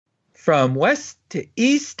From west to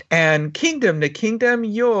east and kingdom to kingdom,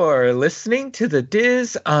 you're listening to the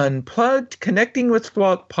Diz Unplugged Connecting with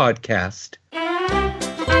Walt podcast.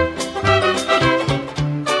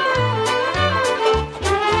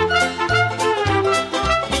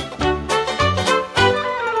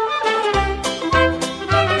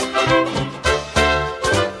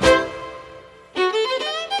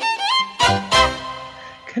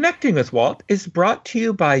 Connecting with Walt is brought to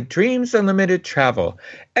you by Dreams Unlimited Travel,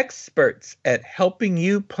 experts at helping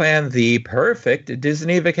you plan the perfect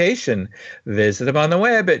Disney vacation. Visit them on the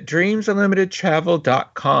web at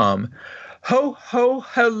dreamsunlimitedtravel.com. Ho, ho,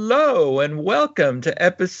 hello, and welcome to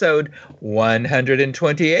episode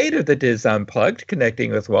 128 of the Diz Unplugged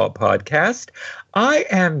Connecting with Walt podcast. I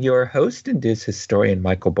am your host and Diz historian,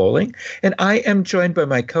 Michael Bowling, and I am joined by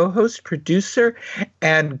my co-host, producer,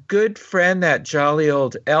 and good friend, that jolly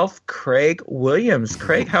old elf, Craig Williams.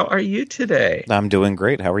 Craig, how are you today? I'm doing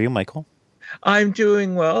great. How are you, Michael? I'm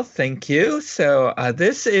doing well, thank you. So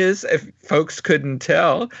this is, if folks couldn't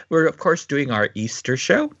tell, we're, of course, doing our Easter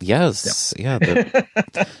show. Yes, yeah,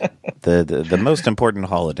 the most important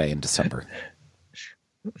holiday in December.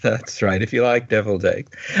 That's right, if you like deviled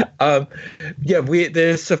eggs.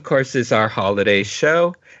 This, of course, is our holiday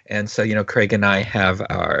show. And so, Craig and I have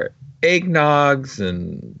our eggnogs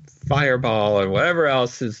and Fireball and whatever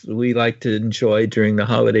else is we like to enjoy during the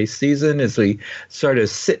holiday season as we sort of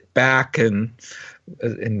sit back and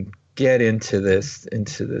get into this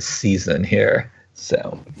season here.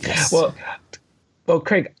 So, yes. well,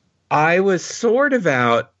 Craig, I was sort of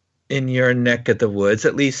out in your neck of the woods,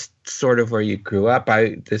 at least sort of where you grew up.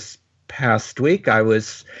 This past week, I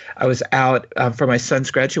was out for my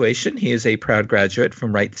son's graduation. He is a proud graduate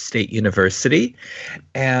from Wright State University,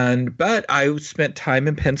 but I spent time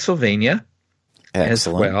in Pennsylvania.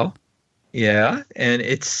 Excellent. As well. Yeah, and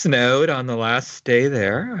it snowed on the last day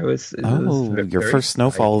there. Your first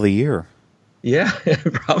snowfall of the year. Yeah,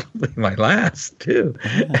 probably my last too.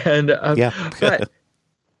 And but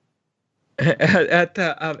at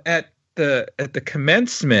the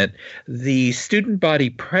commencement, the student body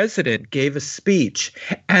president gave a speech,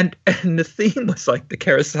 and the theme was like the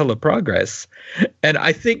Carousel of Progress. And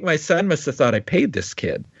I think my son must have thought I paid this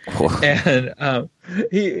kid. And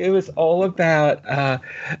it was all about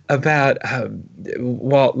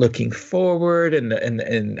Walt looking forward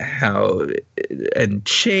and how and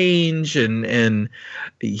change and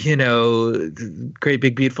great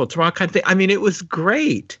big beautiful tomorrow kind of thing. I mean, it was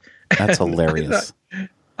great. That's hilarious.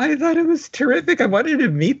 I thought it was terrific. I wanted to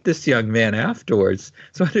meet this young man afterwards.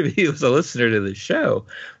 So he was a listener to the show.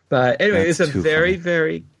 But anyway, it was a very,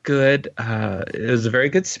 very good. It was a very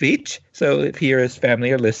good speech. So if he or his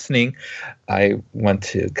family are listening, I want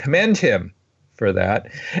to commend him for that.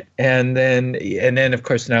 And then, of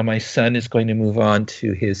course, now my son is going to move on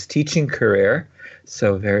to his teaching career.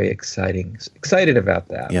 So very excited about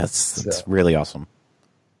that. Yes, it's really awesome.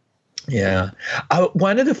 Yeah.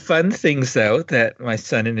 One of the fun things, though, that my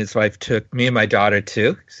son and his wife took me and my daughter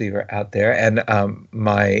to, because we were out there, and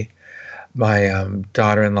my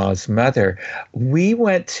daughter-in-law's mother, we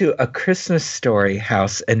went to a Christmas Story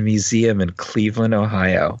house and museum in Cleveland,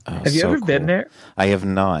 Ohio. Have you ever been there? I have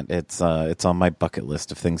not. It's on my bucket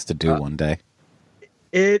list of things to do one day.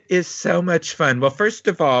 It is so much fun. Well, first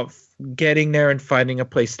of all, getting there and finding a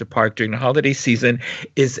place to park during the holiday season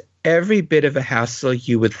is every bit of a hassle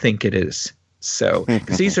you would think it is. So,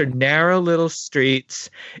 because these are narrow little streets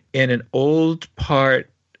in an old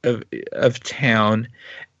part of town,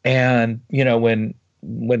 and when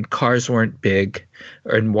cars weren't big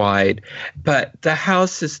and wide, but the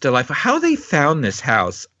house is delightful. How they found this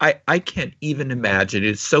house, I can't even imagine.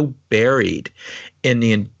 It's so buried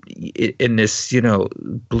in this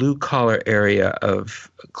blue collar area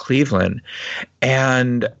of Cleveland,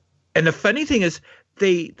 and the funny thing is,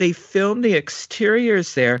 They filmed the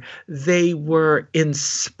exteriors there. They were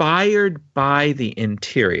inspired by the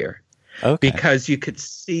interior. Okay. Because you could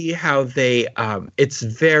see how it's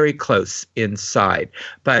very close inside,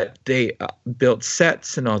 but they built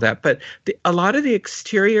sets and all that. But a lot of the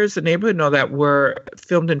exteriors, the neighborhood and all that were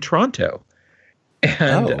filmed in Toronto.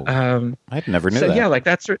 And I never knew that. So yeah, like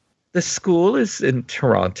the school is in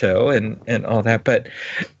Toronto and all that. But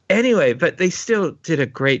anyway, but they still did a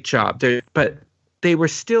great job. They were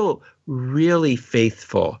still really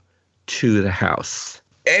faithful to the house.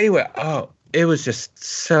 Anyway, it was just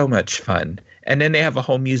so much fun. And then they have a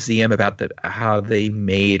whole museum about how they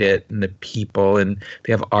made it and the people, and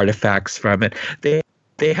they have artifacts from it. They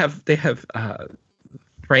have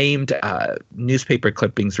framed newspaper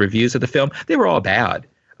clippings, reviews of the film. They were all bad.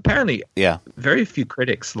 apparently, Yeah. very few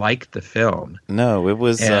critics liked the film. No, it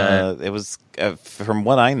was from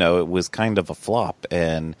what I know, it was kind of a flop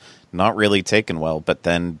and not really taken well. But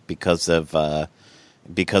then because of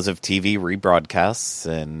TV rebroadcasts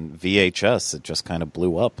and VHS, it just kind of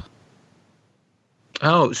blew up.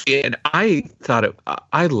 Oh, see, and I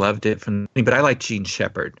loved it but I like Gene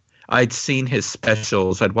Shepherd. I'd seen his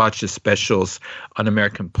specials. I'd watched his specials on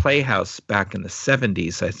American Playhouse back in the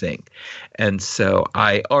 70s, I think. And so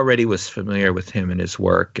I already was familiar with him and his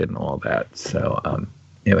work and all that. So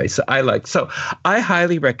anyway, so I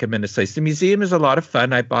highly recommend this place. The museum is a lot of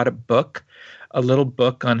fun. I bought a little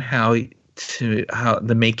book on how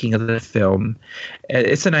the making of the film.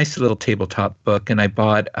 It's a nice little tabletop book. And I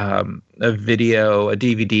bought a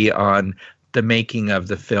DVD on the making of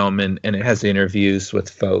the film, and it has interviews with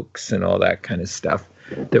folks and all that kind of stuff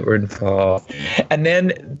that were involved. And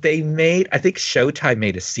then I think Showtime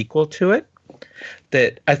made a sequel to it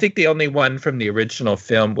that I think the only one from the original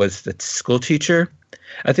film was the school teacher.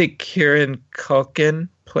 I think Kieran Culkin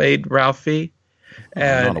played Ralphie.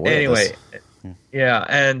 And anyway, yeah.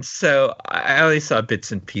 And so I only saw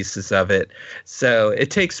bits and pieces of it. So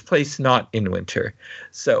it takes place not in winter.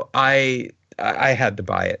 So I had to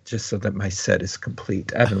buy it just so that my set is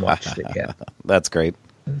complete. I haven't watched it yet. That's great.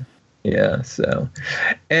 Yeah. So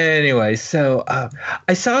anyway, I saw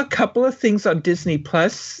a couple of things on Disney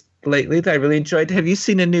Plus lately that I really enjoyed. Have you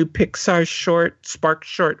seen a new Pixar Spark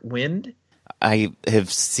Short, Wind? I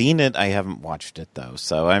have seen it. I haven't watched it though,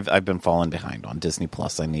 so I've been falling behind on Disney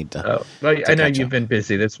Plus. I need to. Oh, well, I know you've been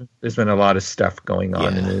busy. There's been a lot of stuff going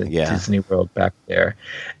on in the Disney World back there,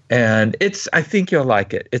 and I think you'll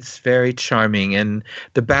like it. It's very charming, and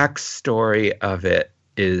the backstory of it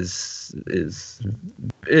is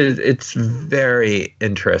it's very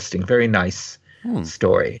interesting, very nice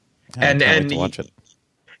story, and to watch it.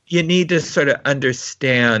 You need to sort of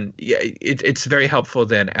understand. Yeah, it's very helpful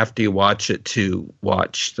then after you watch it to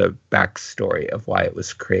watch the backstory of why it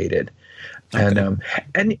was created. Okay.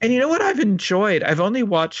 And you know what I've enjoyed? I've only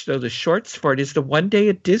watched the shorts for it. Is the One Day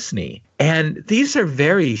at Disney, and these are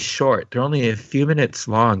very short. They're only a few minutes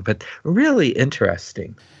long, but really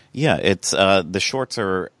interesting. Yeah, it's the shorts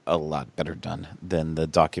are a lot better done than the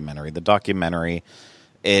documentary. The documentary,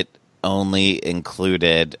 it only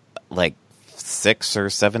included like 6 or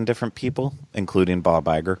 7 different people, including Bob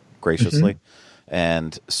Iger, graciously. Mm-hmm.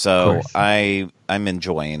 And so I'm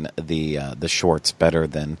enjoying the shorts better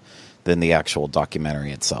than the actual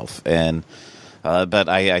documentary itself. And but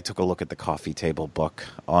I took a look at the coffee table book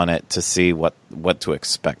on it to see what to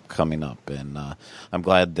expect coming up, and I'm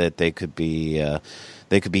glad that they could be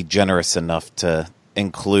generous enough to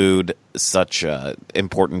include such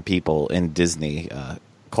important people in Disney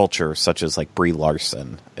culture, such as like Brie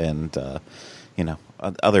Larson and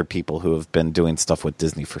other people who have been doing stuff with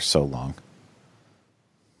Disney for so long.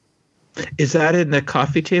 Is that in the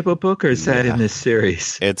coffee table book, or is that in this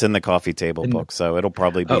series? It's in the coffee table book, so it'll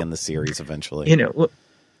probably be in the series eventually.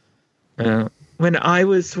 When I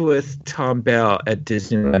was with Tom Bell at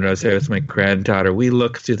Disneyland, I was there with my granddaughter, we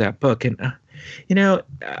looked through that book, and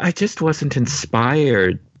I just wasn't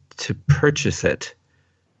inspired to purchase it.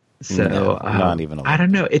 So not even a little. I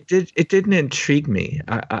don't know. It didn't intrigue me.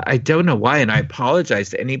 I don't know why, and I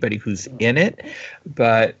apologize to anybody who's in it,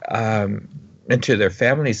 but and to their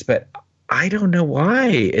families, but I don't know why.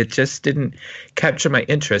 It just didn't capture my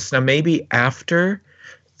interest. Now maybe after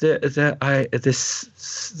this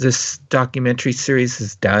documentary series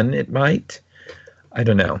is done, it might. I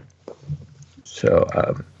don't know. So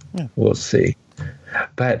we'll see.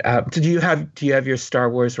 But do you have your Star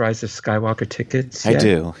Wars Rise of Skywalker tickets yet? I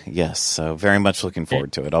do, yes. So very much looking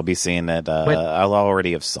forward to it. I'll be seeing it. I'll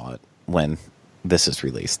already have saw it when this is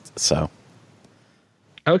released. So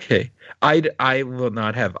okay, I will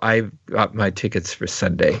not have. I've got my tickets for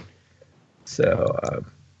Sunday. So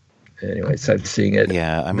anyways, I'm seeing it.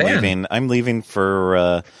 Yeah, I'm leaving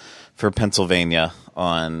for Pennsylvania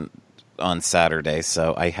on Saturday.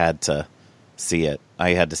 So I had to see it.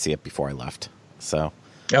 I had to see it before I left. So.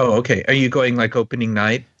 Oh, okay. Are you going like opening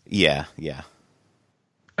night? Yeah.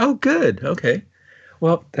 Oh, good. Okay.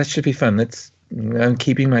 Well, that should be fun. I'm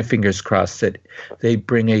keeping my fingers crossed that they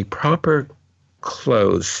bring a proper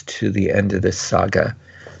close to the end of this saga.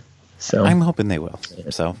 So I'm hoping they will.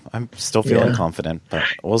 So I'm still feeling confident, but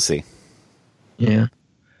we'll see. Yeah.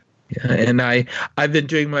 And I've been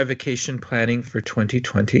doing my vacation planning for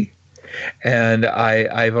 2020, and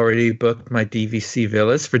I've already booked my DVC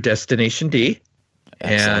villas for Destination D.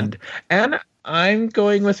 Excellent. And I'm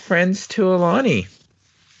going with friends to Alani.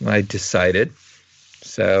 I decided.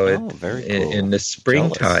 So very cool. in the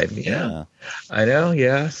springtime, Jealous. yeah. I know,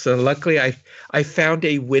 yeah. So luckily, I found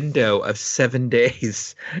a window of 7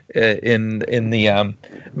 days in the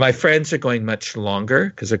my friends are going much longer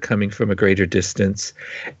because they're coming from a greater distance,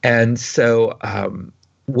 and so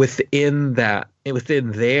within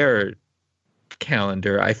their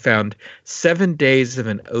calendar, I found 7 days of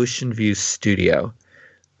an ocean view studio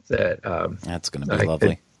that that's going to be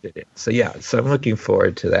lovely. So yeah, so I'm looking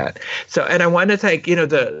forward to that. So, and I want to thank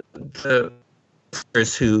the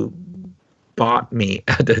listeners who bought me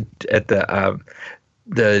at the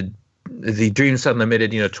Dreams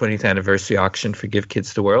Unlimited 20th anniversary auction for Give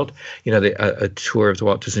Kids the World. A tour of the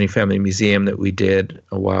Walt Disney Family Museum that we did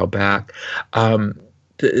a while back.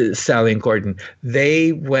 Sally and Gordon,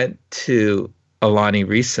 they went to Alani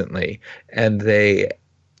recently, and they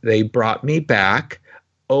brought me back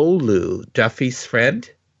Olu, Duffy's friend.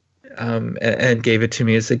 And gave it to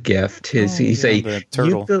me as a gift. He's a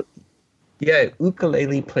turtle.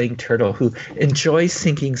 Ukulele playing turtle who enjoys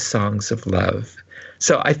singing songs of love.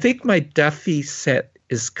 So I think my Duffy set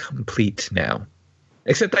is complete now,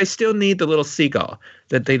 except I still need the little seagull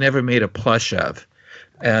that they never made a plush of,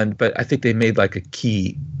 but I think they made like a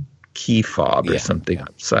key fob or something. Yeah.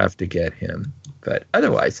 So I have to get him. But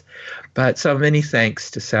otherwise, so many thanks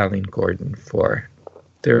to Sally and Gordon for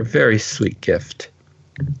their very sweet gift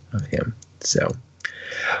of him. So,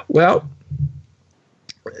 well,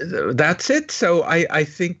 that's it. So I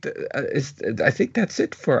think that's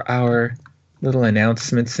it for our little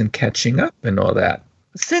announcements and catching up and all that.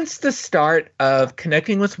 Since the start of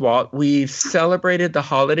Connecting with Walt, we've celebrated the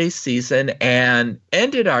holiday season and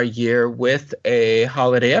ended our year with a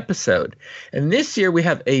holiday episode. And this year we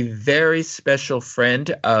have a very special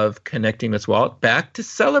friend of Connecting with Walt back to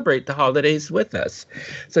celebrate the holidays with us.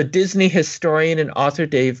 So Disney historian and author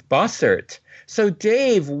Dave Bossert. So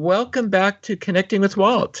Dave, welcome back to Connecting with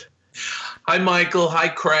Walt. Hi, Michael. Hi,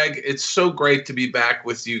 Craig. It's so great to be back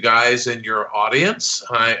with you guys and your audience.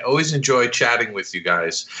 I always enjoy chatting with you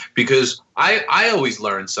guys because I always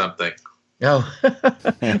learn something. Oh,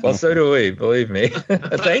 well, so do we, believe me.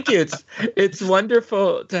 Thank you. It's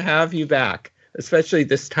wonderful to have you back, especially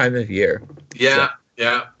this time of year. Yeah.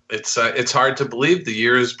 It's hard to believe the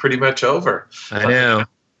year is pretty much over. I know.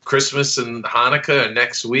 Christmas and Hanukkah are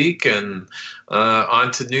next week and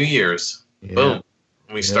on to New Year's. Yeah. Boom.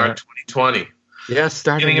 We start 2020. Yeah,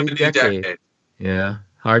 starting a new decade. Yeah,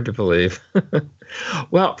 hard to believe.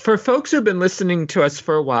 Well, for folks who've been listening to us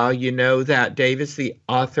for a while, you know that Dave is the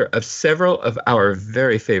author of several of our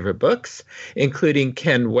very favorite books, including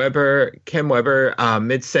Ken Weber,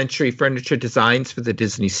 Mid-Century Furniture Designs for the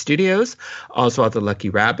Disney Studios, Oswald the Lucky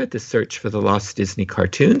Rabbit, The Search for the Lost Disney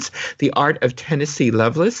Cartoons, The Art of Tennessee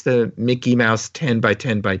Lovelace, the Mickey Mouse 10 by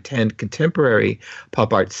 10 by 10 contemporary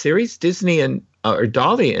pop art series,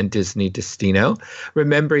 Dolly and Disney Destino,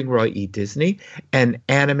 Remembering Roy E. Disney, an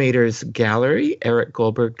Animator's Gallery, Eric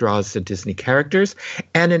Goldberg draws the Disney characters,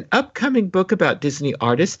 and an upcoming book about Disney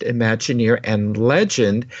artist, Imagineer, and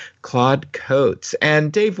legend, Claude Coates.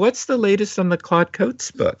 And Dave, what's the latest on the Claude Coates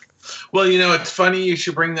book? Well, it's funny you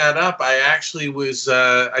should bring that up. I actually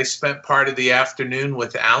I spent part of the afternoon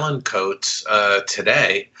with Alan Coates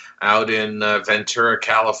today out in Ventura,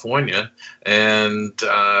 California, and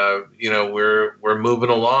we're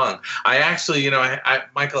moving along. I actually,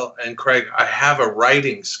 Michael and Craig, I have a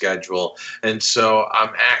writing schedule, and so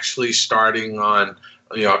I'm actually starting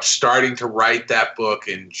to write that book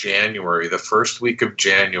in January, the first week of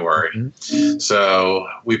January. Mm-hmm. So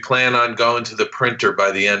we plan on going to the printer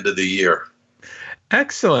by the end of the year.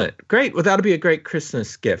 Excellent. Great. Well, that'll be a great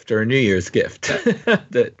Christmas gift or a New Year's gift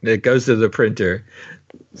that goes to the printer.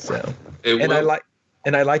 So,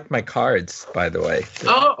 I like my cards, by the way.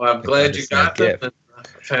 Oh, I'm glad you got them.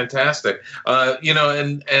 Fantastic.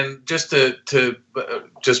 And just to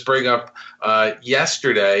bring up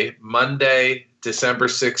yesterday, Monday, December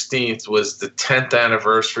 16th was the 10th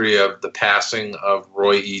anniversary of the passing of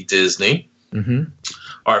Roy E. Disney,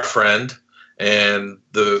 our friend. And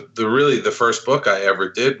the first book I ever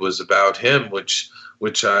did was about him, which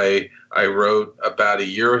I wrote about 2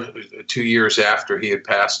 years after he had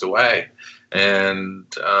passed away. And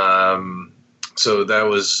so that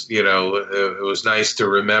was, it was nice to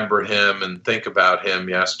remember him and think about him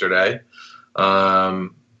yesterday.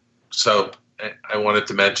 So I wanted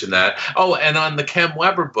to mention that. Oh, and on the Ken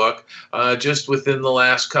Weber book, just within the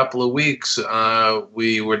last couple of weeks,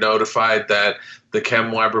 we were notified that the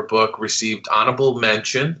Ken Weber book received honorable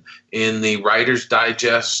mention in the Writer's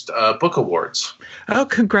Digest Book Awards. Oh,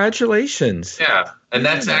 congratulations. Yeah, and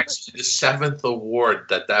that's actually the 7th award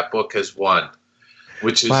that book has won,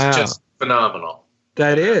 which is just phenomenal.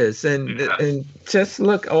 That is, and just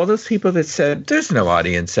look, all those people that said there's no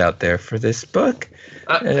audience out there for this book.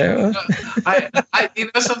 You know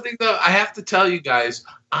something though, I have to tell you guys,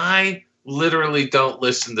 I literally don't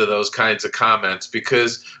listen to those kinds of comments,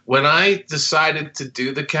 because when I decided to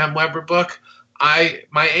do the Ken Weber book,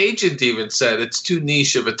 my agent even said it's too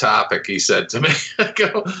niche of a topic. He said to me, I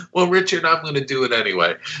go, well, Richard, I'm going to do it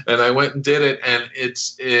anyway. And I went and did it, and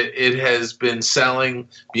it has been selling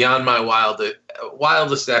beyond my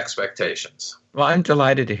wildest expectations. Well, I'm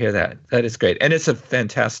delighted to hear that. That is great. And it's a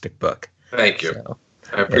fantastic book. Thank you. So,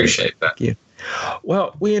 I appreciate that. Thank you.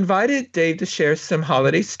 Well, we invited Dave to share some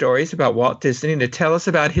holiday stories about Walt Disney and to tell us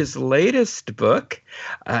about his latest book.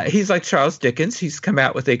 He's like Charles Dickens. He's come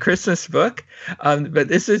out with a Christmas book, but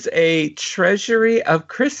this is a treasury of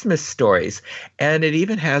Christmas stories, and it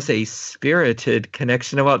even has a spirited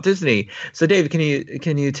connection to Walt Disney. So, Dave, can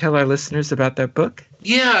you tell our listeners about that book?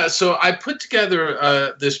 Yeah, so I put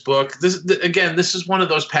together this book. This is one of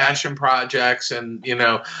those passion projects, and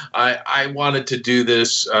I wanted to do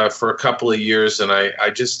this for a couple of years, and I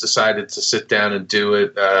just decided to sit down and do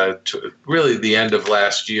it to really the end of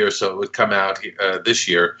last year, so it would come out this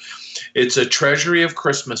year. It's a treasury of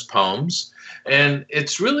Christmas poems, and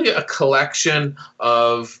it's really a collection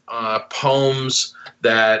of poems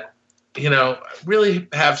that really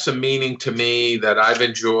have some meaning to me, that I've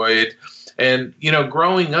enjoyed. And,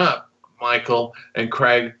 growing up, Michael and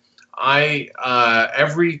Craig,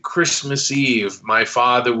 every Christmas Eve, my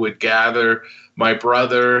father would gather my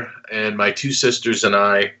brother and my two sisters and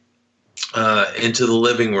I into the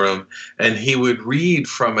living room, and he would read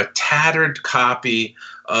from a tattered copy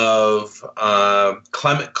of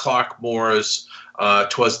Clement Clarke Moore's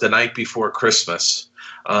 "'Twas the Night Before Christmas."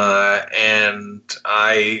 And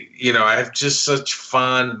I have just such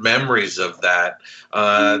fond memories of that,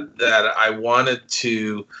 that I wanted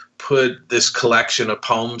to put this collection of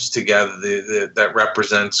poems together that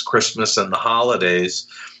represents Christmas and the holidays.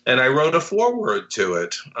 And I wrote a foreword to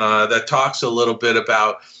it that talks a little bit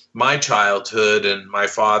about my childhood and my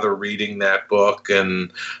father reading that book,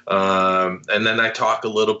 and then I talk a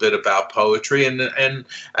little bit about poetry, and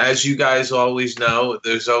as you guys always know,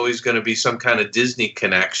 there's always going to be some kind of Disney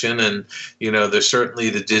connection, and there's certainly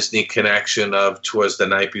the Disney connection of "'Twas the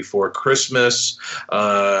Night Before Christmas,"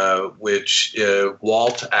 which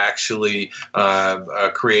Walt actually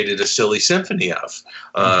created a silly symphony of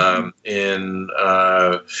in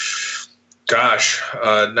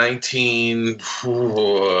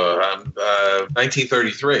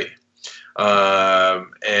 1933.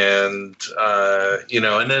 And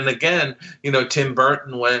then again, Tim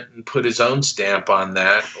Burton went and put his own stamp on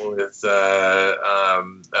that with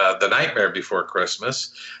The Nightmare Before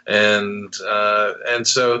Christmas, and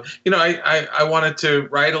so I wanted to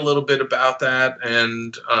write a little bit about that,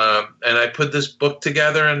 and I put this book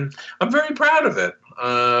together, and I'm very proud of it.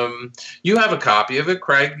 You have a copy of it,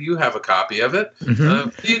 Craig. You have a copy of it. Mm-hmm.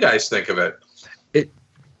 What do you guys think of it?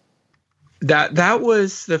 That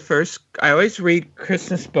was the first. I always read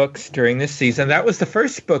Christmas books during this season. That was the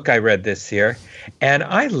first book I read this year, and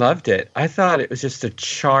I loved it. I thought it was just a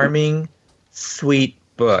charming, sweet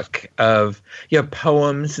book of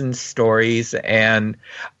poems and stories, and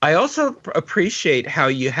I also appreciate how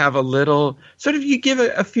you have a little you give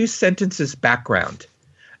a few sentences background,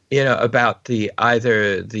 about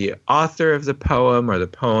either the author of the poem or the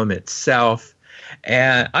poem itself.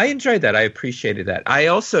 And I enjoyed that. I appreciated that. I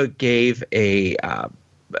also gave a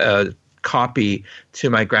copy to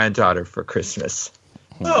my granddaughter for Christmas.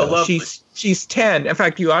 Oh, lovely. She's 10. In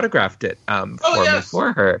fact, you autographed it me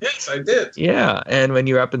for her. Yes, I did. Yeah, and when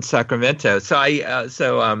you were up in Sacramento, so I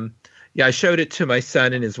showed it to my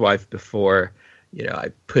son and his wife before.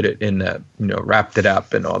 I put it in wrapped it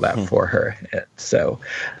up and all that for her. And so,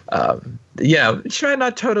 she might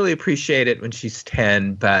not totally appreciate it when she's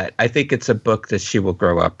 10, but I think it's a book that she will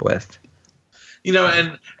grow up with.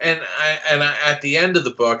 And at the end of the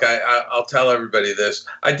book, I'll tell everybody this.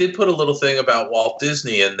 I did put a little thing about Walt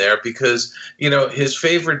Disney in there because, his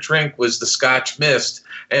favorite drink was the Scotch Mist.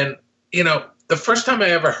 And, the first time I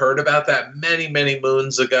ever heard about that many, many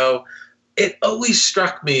moons ago, it always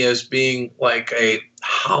struck me as being like a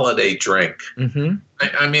holiday drink. Mm-hmm.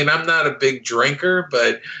 I mean, I'm not a big drinker,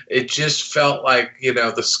 but it just felt like,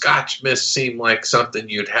 the Scotch Mist seemed like something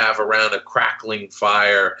you'd have around a crackling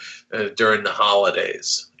fire during the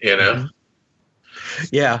holidays, Mm-hmm.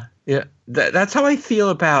 Yeah. Yeah. That's how I feel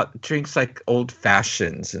about drinks like old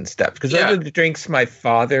fashions and stuff. Because those are the drinks my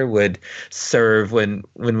father would serve when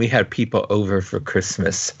we had people over for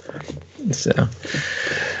Christmas. So...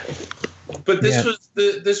 But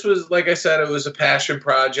this was like I said, it was a passion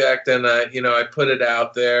project, and I put it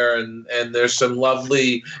out there, and there's some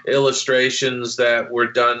lovely illustrations that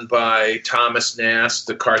were done by Thomas Nast,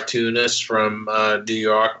 the cartoonist from New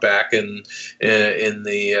York back in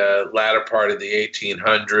the latter part of the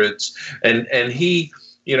 1800s, and he.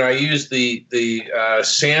 I used the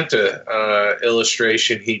Santa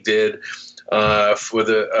illustration he did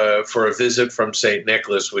for a visit from St.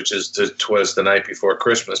 Nicholas, which is "'Twas the Night Before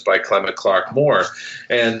Christmas" by Clement Clarke Moore,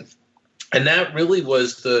 and that really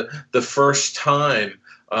was the first time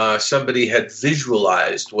somebody had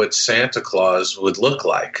visualized what Santa Claus would look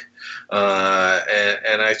like.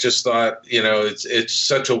 And I just thought, it's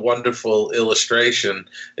such a wonderful illustration.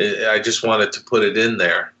 I just wanted to put it in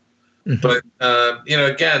there. Mm-hmm. But,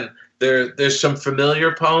 again, there's some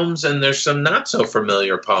familiar poems and there's some not so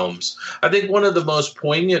familiar poems. I think one of the most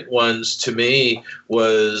poignant ones to me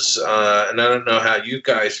was, and I don't know how you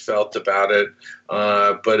guys felt about it,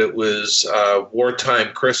 but it was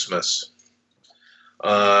Wartime Christmas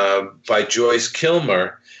by Joyce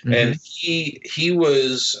Kilmer. Mm-hmm. And he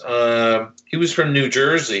was from New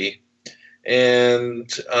Jersey,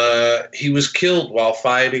 and he was killed while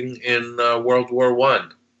fighting in World War I.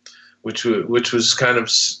 Which was kind of,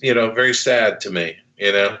 very sad to me,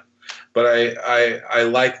 But I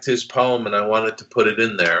liked his poem and I wanted to put it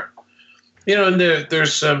in there. And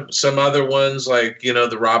there's some other ones like,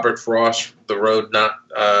 the Robert Frost, The Road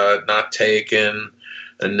Not Taken,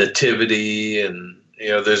 and Nativity, and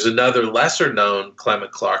there's another lesser known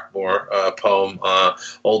Clement Clarke Moore poem,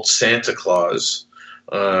 Old Santa Claus,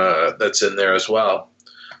 that's in there as well.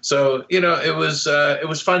 So it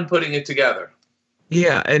was fun putting it together.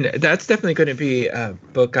 Yeah, and that's definitely going to be a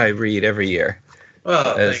book I read every year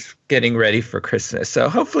as getting ready for Christmas. So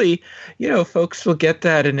hopefully, folks will get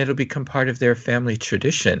that and it'll become part of their family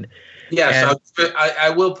tradition. Yes, I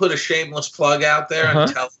will put a shameless plug out there and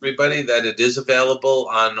tell everybody that it is available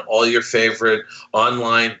on all your favorite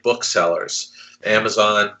online booksellers.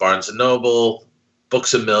 Amazon, Barnes & Noble,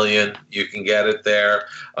 Books A Million. You can get it there.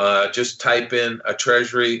 Just type in A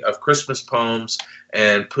Treasury of Christmas Poems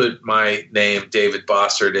and put my name, David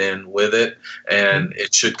Bossert, in with it, and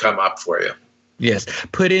it should come up for you. Yes.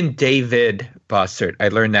 Put in David Bossert. I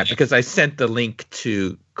learned that because I sent the link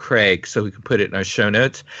to Craig so we can put it in our show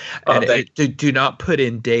notes. And do not put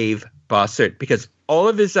in Dave Bossert because all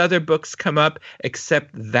of his other books come up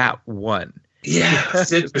except that one. Yeah,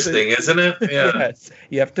 it's interesting, isn't it? Yeah. Yes.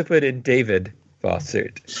 You have to put in David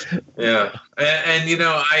Bossert. Yeah. And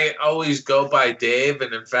I always go by Dave.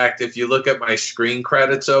 And in fact, if you look at my screen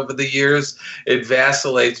credits over the years, it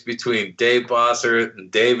vacillates between Dave Bossert and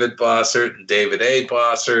David Bossert and David A.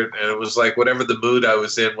 Bossert. And it was like whatever the mood I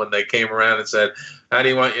was in when they came around and said, how do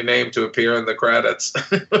you want your name to appear in the credits?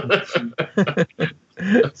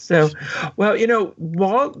 So, well,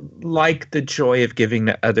 Walt liked the joy of giving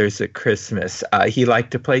to others at Christmas. He liked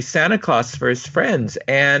to play Santa Claus for his friends.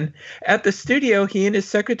 And at the studio, he and his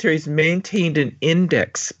secretaries maintained an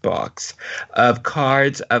index box of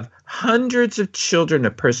cards of hundreds of children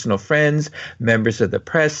of personal friends, members of the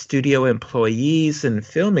press, studio employees, and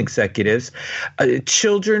film executives.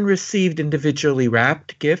 Children received individually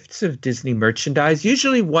wrapped gifts of Disney merchandise,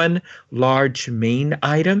 usually one large main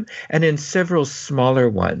item, and in several smaller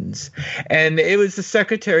ones. And it was the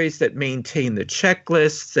secretaries that maintained the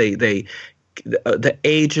checklists. The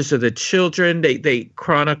ages of the children. They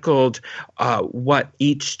chronicled what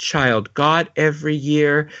each child got every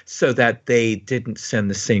year so that they didn't send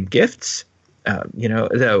the same gifts.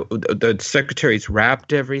 The secretaries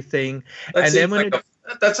wrapped everything.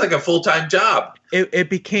 That's like a full-time job. It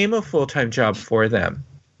became a full-time job for them.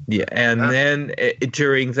 Yeah, and then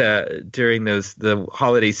during the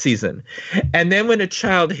holiday season, and then when a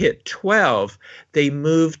child hit 12, they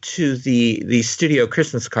moved to the studio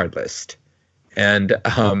Christmas card list. And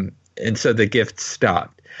so the gifts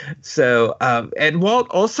stopped. So and Walt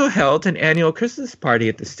also held an annual Christmas party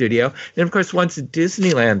at the studio. And of course, once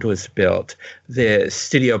Disneyland was built, the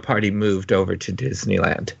studio party moved over to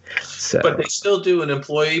Disneyland. So, but they still do an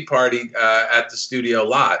employee party at the studio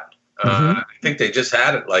lot. I think they just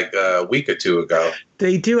had it like a week or two ago.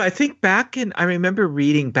 They do. I think I remember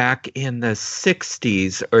reading back in the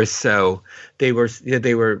 60s or so, they were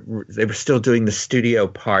still doing the studio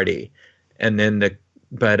party. And then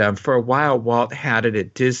but for a while, Walt had it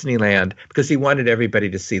at Disneyland because he wanted everybody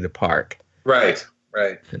to see the park. Right.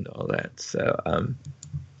 And all that. So,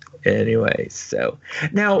 anyway, so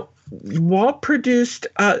now Walt produced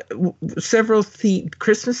several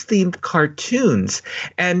Christmas-themed cartoons.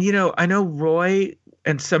 And, I know Roy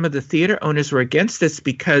and some of the theater owners were against this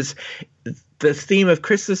because the theme of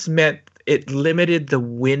Christmas meant it limited the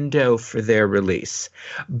window for their release.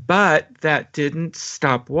 But that didn't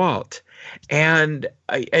stop Walt. And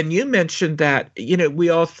you mentioned that, we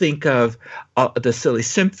all think of the Silly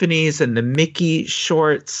Symphonies and the Mickey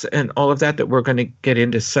shorts and all of that we're going to get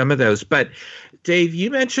into some of those. But Dave, you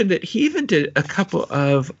mentioned that he even did a couple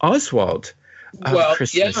of Oswald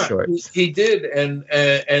Christmas shorts. He did.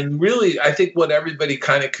 And really, I think what everybody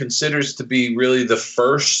kind of considers to be really the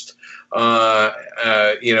first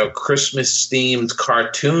Christmas themed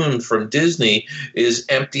cartoon from Disney is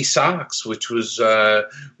Empty Socks, which was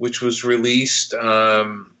released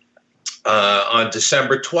on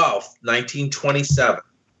December 12th, 1927.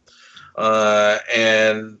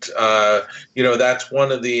 That's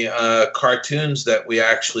one of the cartoons that we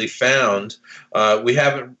actually found. We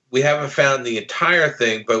haven't found the entire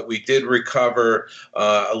thing, but we did recover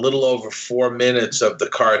a little over 4 minutes of the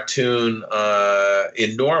cartoon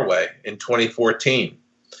in Norway in 2014.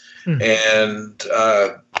 And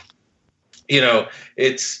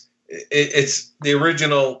it's the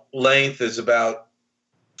original length is about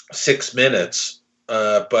 6 minutes,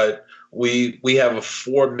 but we have a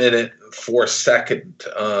 4 minute, 4 second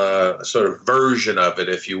sort of version of it,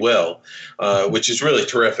 if you will, which is really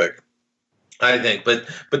terrific, I think. But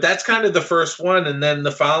that's kind of the first one. And then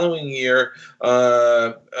the following year,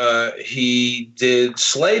 he did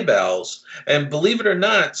Sleigh Bells. And believe it or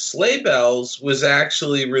not, Sleigh Bells was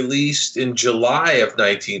actually released in July of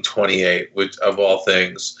 1928, which, of all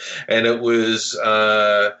things. And it was,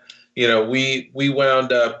 we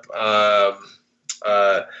wound up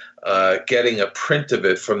getting a print of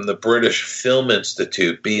it from the British Film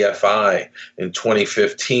Institute, BFI, in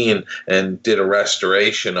 2015 and did a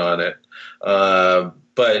restoration on it.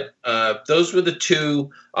 But those were the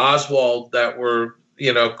two Oswald that were,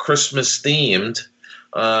 Christmas themed.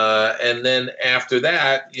 And then after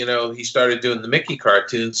that, he started doing the Mickey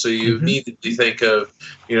cartoons. So you immediately think of,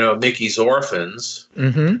 Mickey's Orphans.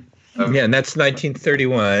 And that's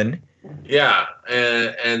 1931. Yeah.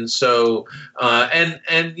 And so,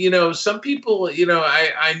 some people,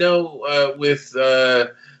 I know with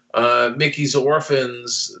Mickey's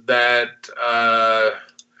Orphans that,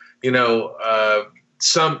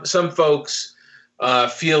 some folks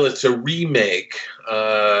feel it's a remake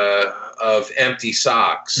of Empty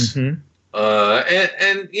Socks.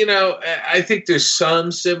 I think there's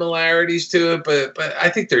some similarities to it, but I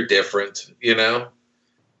think they're different,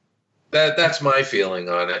 That's my feeling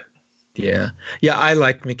on it. Yeah, I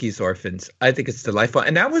like Mickey's Orphans. I think it's delightful.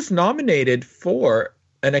 And that was nominated for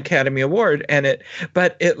an Academy Award,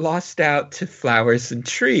 but it lost out to Flowers and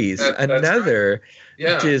Trees, another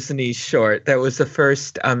Disney short that was the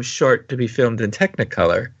first short to be filmed in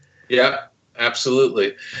Technicolor. Yeah,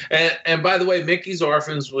 absolutely. And by the way, Mickey's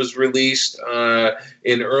Orphans was released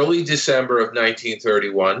in early December of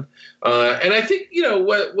 1931. And I think,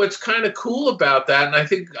 what's kind of cool about that, and I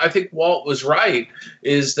think Walt was right,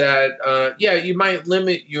 is that, you might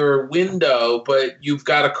limit your window, but you've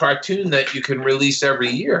got a cartoon that you can release every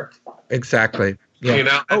year. Exactly.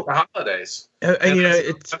 Yeah. At the holidays.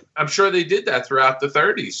 And I'm sure they did that throughout the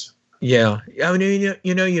 30s. Yeah. I mean,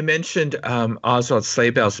 you mentioned Oswald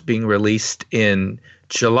Sleigh Bells being released in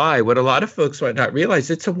July. What a lot of folks might not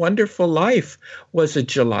realize, It's a Wonderful Life was a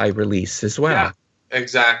July release as well. Yeah,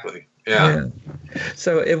 exactly. Yeah.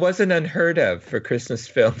 So it wasn't unheard of for Christmas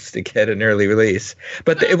films to get an early release.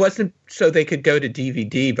 But it wasn't so they could go to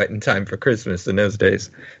DVD but in time for Christmas in those days.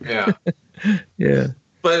 Yeah. Yeah.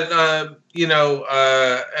 But, in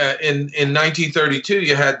 1932,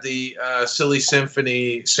 you had the Silly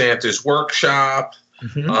Symphony Santa's Workshop,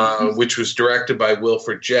 which was directed by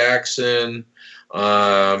Wilfred Jackson.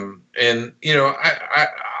 I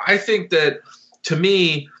think that, to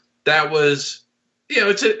me, that was,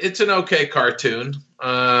 it's an okay cartoon.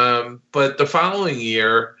 But the following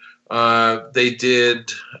year, they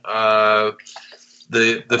did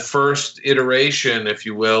the first iteration, if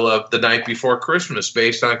you will, of The Night Before Christmas,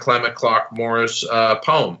 based on Clement Clarke Moore's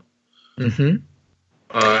poem. And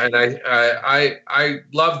I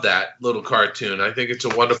love that little cartoon. I think it's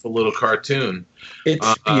a wonderful little cartoon.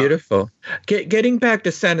 It's beautiful. Getting back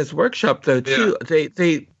to Santa's Workshop, though, too, they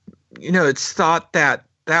it's thought that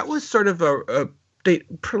was sort of the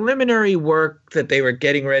preliminary work that they were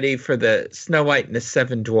getting ready for the Snow White and the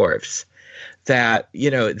Seven Dwarfs. That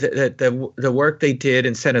the work they did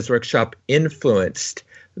in Santa's Workshop influenced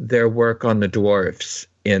their work on the dwarfs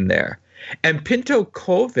in there. And Pinto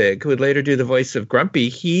Colvig, who would later do the voice of Grumpy,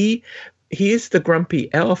 he's the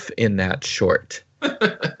grumpy elf in that short.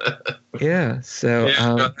 Yeah, so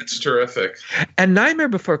that's terrific. And Nightmare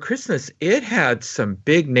Before Christmas, it had some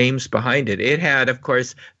big names behind it. It had, of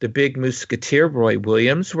course, the big Musketeer Roy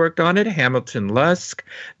Williams worked on it, Hamilton Lusk,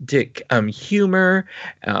 Dick Humer,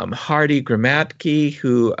 Hardy Gramatke,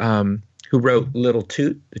 who wrote Little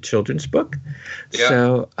Toot, the children's book. Yeah.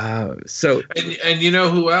 So and you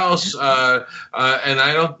know who else? And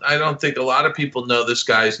I don't think a lot of people know this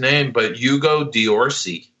guy's name, but Hugo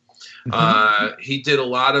Diorsi. He did a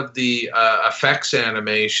lot of the effects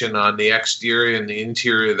animation on the exterior and the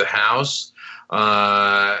interior of the house.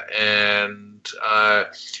 And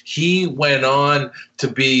he went on to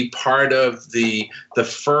be part of the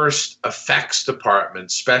first effects department,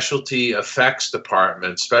 special effects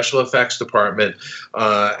department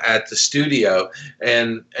at the studio.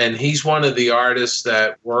 And he's one of the artists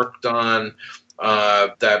that worked on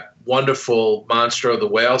that wonderful Monstro the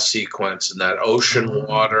Whale sequence and that ocean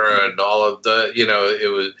water and all of the,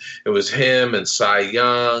 it was him and Cy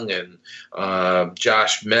Young and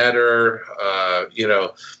Josh Metter.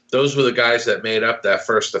 Those were the guys that made up that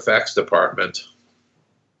first effects department.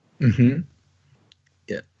 Mm-hmm.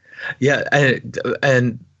 Yeah,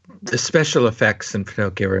 and the special effects in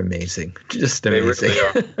Pinocchio are amazing, just amazing. They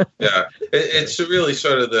really are. Yeah, it's really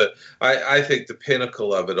sort of I think the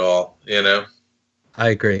pinnacle of it all. I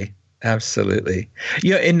agree. Absolutely.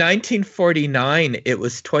 In 1949, it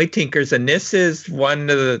was Toy Tinkers, and this is one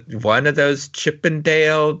of those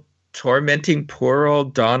Chippendale tormenting poor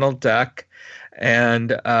old Donald Duck,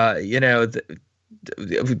 and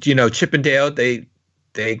Chippendale.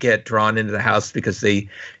 They get drawn into the house because they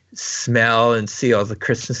smell and see all the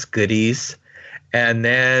Christmas goodies, and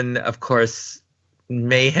then of course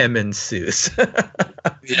mayhem ensues.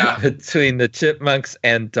 Yeah. Between the Chipmunks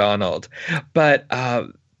and Donald. But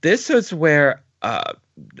this was where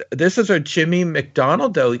Jimmy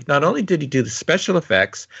McDonald, though, not only did he do the special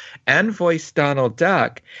effects and voice Donald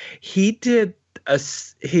Duck, he did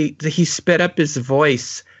he sped up his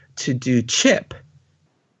voice to do Chip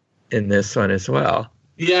in this one as well.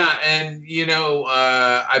 Yeah, and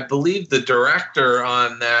I believe the director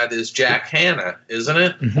on that is Jack Hanna, isn't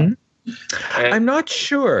it? Mm-hmm. I'm not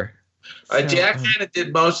sure. Jack Hanna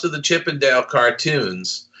did most of the Chippendale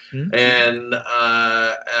cartoons, mm-hmm. and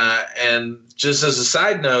just as a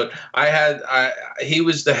side note, he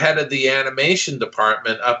was the head of the animation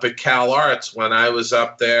department up at Cal Arts when I was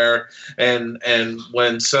up there, and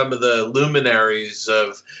when some of the luminaries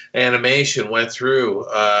of animation went through,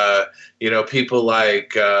 people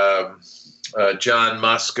like John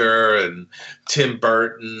Musker and Tim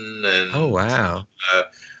Burton and oh wow.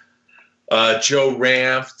 Joe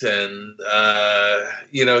Ranft and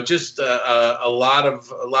just a lot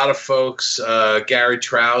of folks, Gary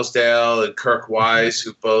Trousdale and Kirk Wise,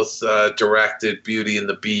 who both directed Beauty and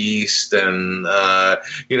the Beast, and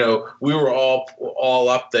we were all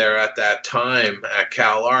up there at that time at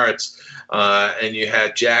Cal Arts. And you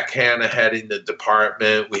had Jack Hanna heading the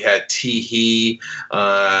department. We had Tee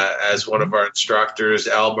as one of our instructors.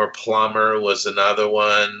 Elmer Plummer was another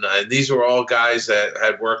one. And these were all guys that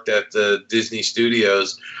had worked at the Disney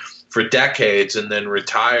Studios for decades and then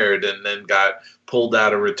retired and then got pulled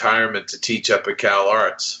out of retirement to teach up at Cal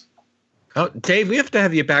Arts. Oh, Dave, we have to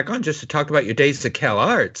have you back on just to talk about your days at Cal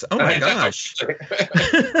Arts. Oh, my gosh.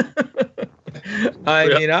 I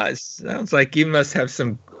mean, it sounds like you must have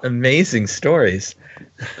some amazing stories.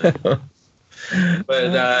 But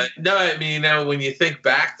no, I mean, when you think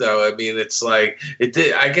back, though, I mean, it's like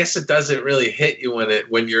I guess it doesn't really hit you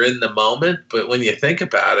when you're in the moment. But when you think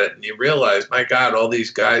about it and you realize, my God, all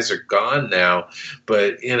these guys are gone now.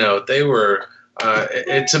 But they were.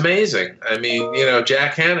 It's amazing. I mean,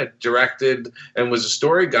 Jack Hanna directed and was a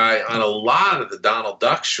story guy on a lot of the Donald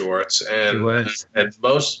Duck shorts and most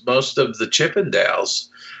of the Chippendales.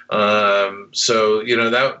 So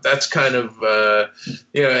that's kind of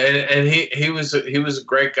and he was a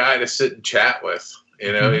great guy to sit and chat with.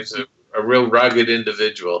 Mm-hmm. He's a real rugged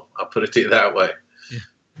individual. I'll put it to you that way.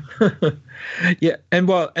 Yeah, and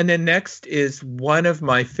then next is one of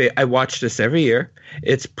my I watch this every year.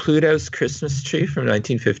 It's Pluto's Christmas Tree from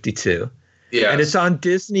 1952. Yeah, and it's on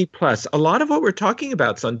Disney Plus. A lot of what we're talking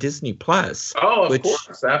about is on Disney Plus. Oh, of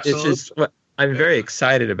course, absolutely. Which is what I'm very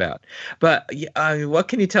excited about. But what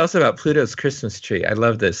can you tell us about Pluto's Christmas Tree? I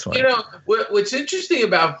love this one. What's interesting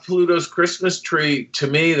about Pluto's Christmas Tree to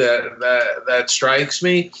me that strikes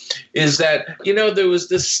me is that there was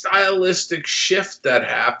this stylistic shift that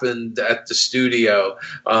happened at the studio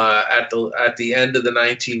at the end of the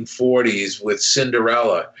 1940s with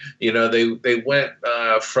Cinderella. They went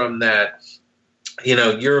from that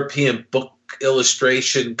European book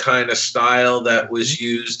illustration kind of style that was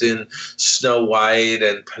used in Snow White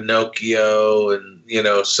and Pinocchio and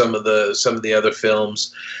some of the other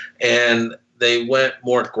films, and they went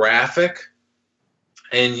more graphic.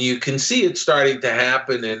 And you can see it starting to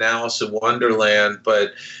happen in Alice in Wonderland,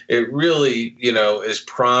 but it really, is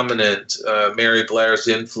prominent, Mary Blair's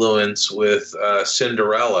influence with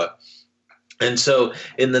Cinderella. And so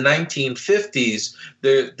in the 1950s,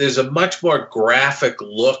 there's a much more graphic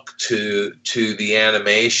look to the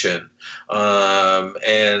animation. I'm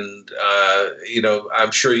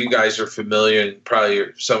sure you guys are familiar, and probably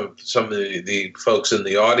some of the folks in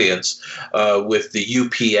the audience, with the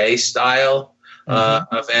UPA style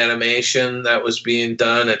of animation that was being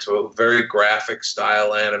done. It's a very graphic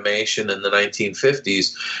style animation in the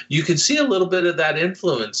 1950s. You can see a little bit of that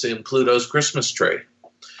influence in Pluto's Christmas Tree.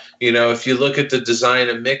 If you look at the design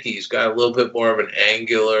of Mickey, he's got a little bit more of an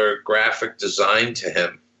angular graphic design to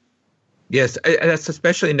him. Yes, that's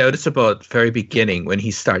especially noticeable at the very beginning when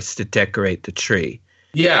he starts to decorate the tree.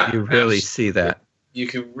 Yeah, you really see that. You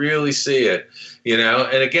can really see it,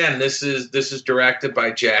 And again, this is directed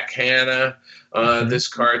by Jack Hanna. This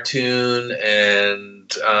cartoon, and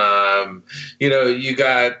you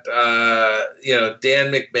got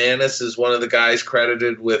Dan McManus is one of the guys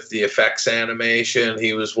credited with the effects animation.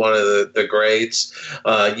 He was one of the greats.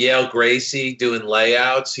 Yale Gracie doing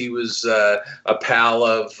layouts. He was a pal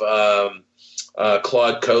of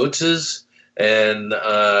Claude Coates's, and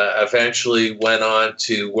eventually went on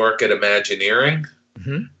to work at Imagineering.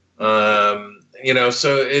 So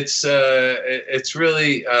it's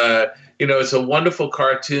really. It's a wonderful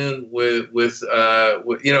cartoon with and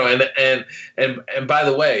by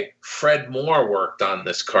the way, Fred Moore worked on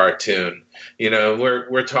this cartoon.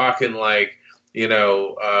 We're talking like,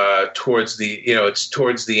 towards the, it's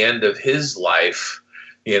towards the end of his life,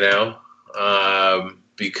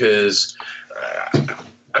 because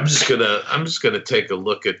I'm just gonna take a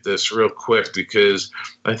look at this real quick, because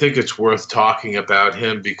I think it's worth talking about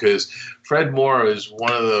him, because Fred Moore is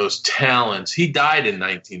one of those talents. He died in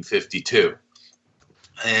 1952,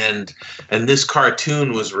 and this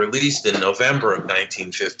cartoon was released in November of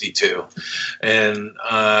 1952, and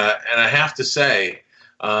I have to say,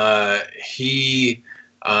 he,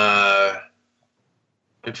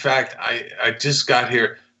 in fact, I just got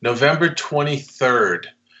here, November 23rd.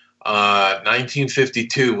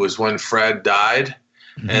 1952 was when Fred died,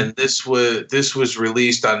 and this was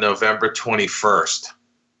released on November 21st.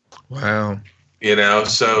 Wow.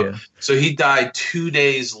 So he died 2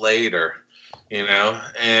 days later,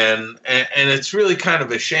 and it's really kind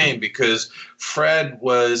of a shame, because Fred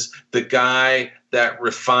was the guy that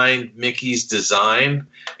refined Mickey's design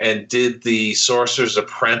and did the Sorcerer's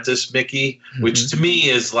Apprentice Mickey, which to me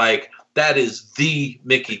is like, that is the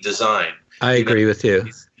Mickey design. I agree with you.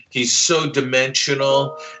 He's so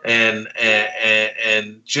dimensional and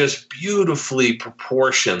just beautifully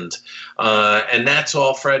proportioned, and that's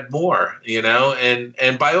all Fred Moore,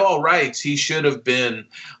 And by all rights, he should have been,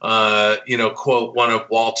 quote, one of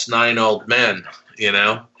Walt's 9 old men,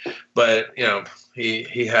 But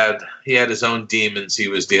he had his own demons he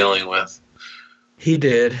was dealing with. He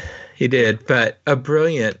did, but a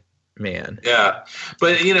brilliant man. Yeah,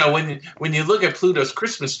 but when you look at Pluto's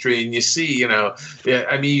Christmas Tree and you see,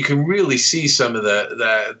 you can really see some of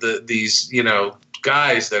these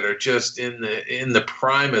guys that are just in the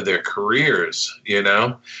prime of their careers.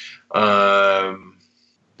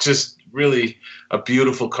 Just really a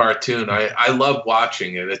beautiful cartoon. I love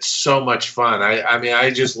watching it. It's so much fun. I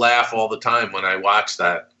just laugh all the time when I watch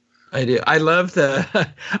that. I do. I love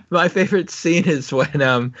my favorite scene is when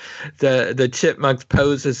the chipmunks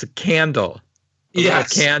pose as a candle.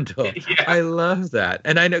 Yes. A candle. Yeah. I love that.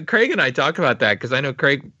 And I know Craig and I talk about that, because I know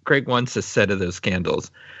Craig wants a set of those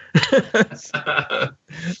candles. A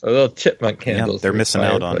little chipmunk candles. Yeah, they're missing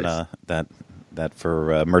out on that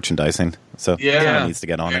for merchandising. So someone needs to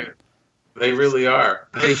get on it. They really are.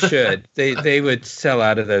 They should. They would sell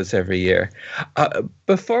out of those every year.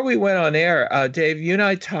 Before we went on air, Dave, you and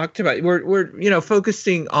I talked about we're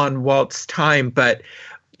focusing on Walt's time, but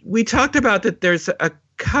we talked about that there's a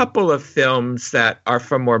couple of films that are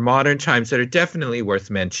from more modern times that are definitely worth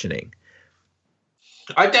mentioning.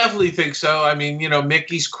 I definitely think so. I mean,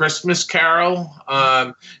 Mickey's Christmas Carol.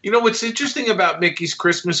 What's interesting about Mickey's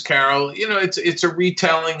Christmas Carol, it's a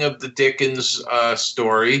retelling of the Dickens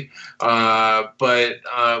story. But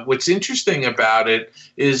what's interesting about it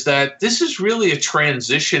is that this is really a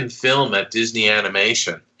transition film at Disney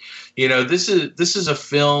Animation. This is a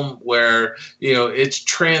film where, it's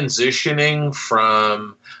transitioning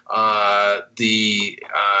from the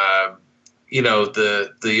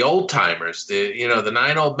the old timers, the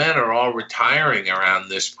 9 old men are all retiring around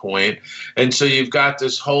this point, and so you've got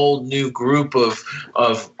this whole new group of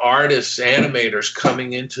artists, animators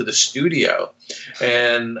coming into the studio,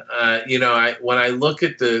 and when I look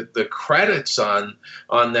at the credits on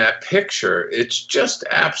that picture, it's just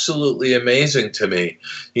absolutely amazing to me.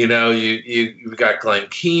 You've got Glenn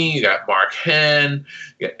Keane, you got Mark Henn,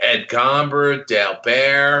 you got Ed Gomber, Dale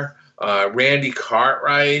Bear, Randy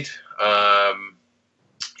Cartwright.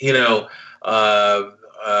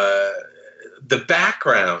 The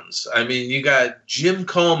backgrounds. I mean, you got Jim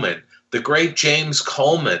Coleman, the great James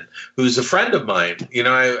Coleman, who's a friend of mine.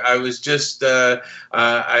 I was just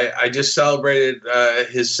I just celebrated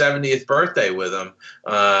his 70th birthday with him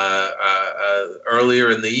earlier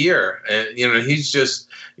in the year, and he's just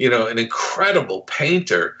an incredible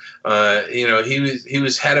painter. He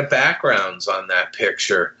was head of backgrounds on that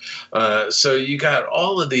picture. So you got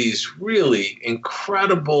all of these really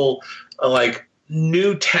incredible,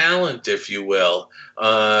 new talent, if you will,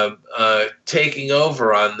 taking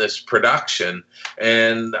over on this production,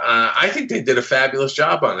 and I think they did a fabulous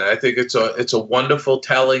job on it. I think it's a wonderful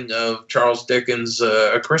telling of Charles Dickens'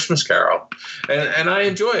 A Christmas Carol, and I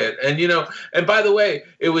enjoy it. And by the way,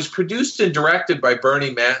 it was produced and directed by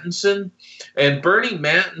Bernie Mattinson, and Bernie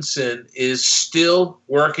Mattinson is still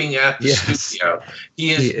working at the studio.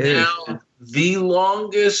 He is now the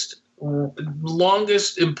longest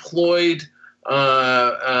employed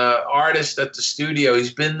artist at the studio.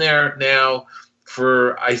 He's been there now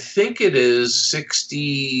for, I think it is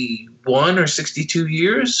 61 or 62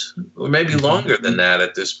 years, or maybe longer than that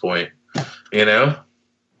at this point.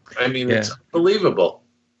 I mean, it's unbelievable.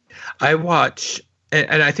 I watch,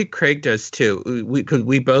 and I think Craig does too.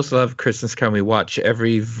 We both love Christmas Carol. We watch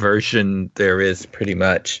every version there is pretty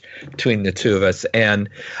much between the two of us. And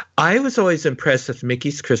I was always impressed with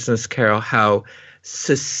Mickey's Christmas Carol, how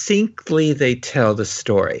succinctly they tell the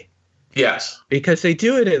story. Yes. Because they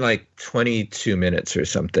do it in 22 minutes or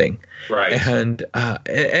something. Right. And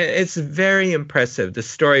it's very impressive. The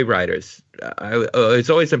story writers, I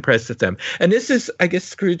was always impressed with them. And this is, I guess,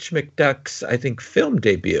 Scrooge McDuck's, film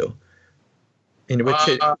debut.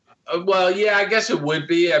 Well, yeah, I guess it would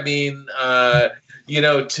be. I mean,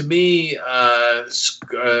 to me, he'd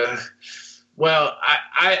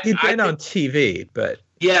been on TV, but...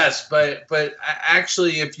 Yes, but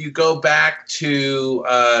actually, if you go back to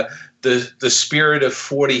the Spirit of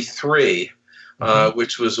 43,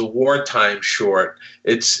 which was a wartime short,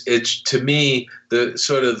 it's to me the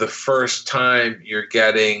sort of the first time you're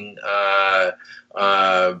getting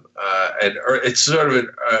it's sort of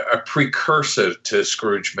a precursor to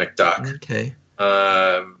Scrooge McDuck. Okay.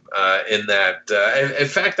 In that, in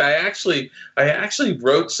fact, I actually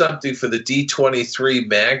wrote something for the D23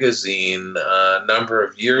 magazine a number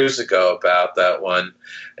of years ago about that one,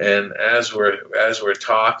 and as we're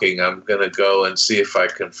talking, I'm going to go and see if I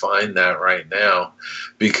can find that right now,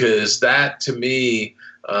 because that to me,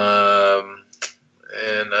 and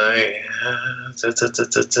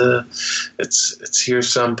it's here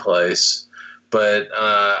someplace, but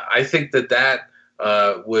I think that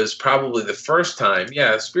was probably the first time.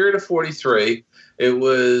 Yeah, Spirit of 43. It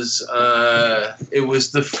was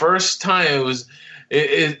the first time.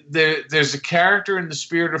 There's a character in the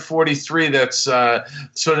Spirit of 43 that's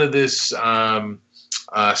sort of this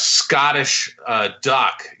Scottish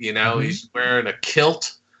duck. He's wearing a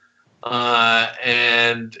kilt,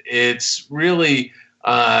 and it's really.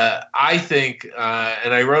 I think,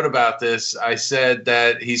 and I wrote about this. I said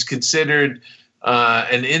that he's considered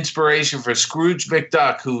an inspiration for Scrooge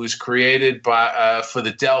McDuck, who was created by for the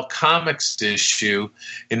Dell Comics issue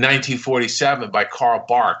in 1947 by Carl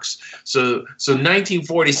Barks. So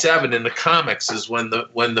 1947 in the comics is when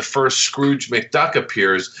the first Scrooge McDuck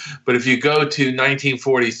appears. But if you go to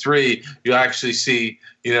 1943, you actually see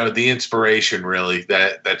the inspiration really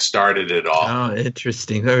that started it all. Oh,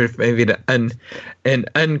 interesting. Or maybe an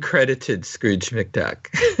uncredited Scrooge McDuck.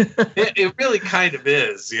 it really kind of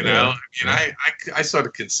is, Yeah. I sort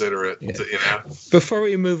of consider it. Yeah. Before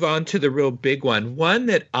we move on to the real big one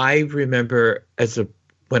that I remember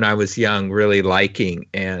when I was young really liking,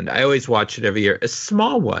 and I always watch it every year, a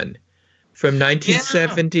small one from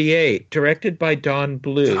 1978, directed by Don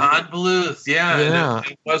Bluth. Don Bluth, yeah.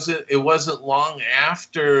 It wasn't long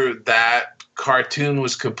after that cartoon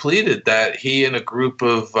was completed that he and a group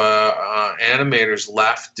of animators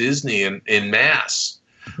left Disney in mass,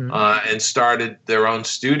 and started their own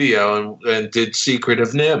studio and did Secret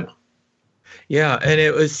of Nim. Yeah, and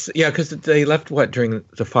it was because they left during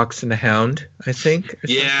the Fox and the Hound, I think.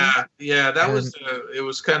 Yeah, that was it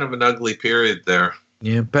was kind of an ugly period there.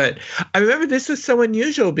 Yeah, but I remember this was so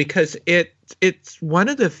unusual because it's one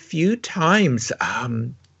of the few times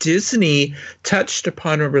Disney touched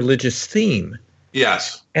upon a religious theme.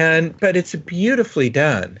 Yes. But it's beautifully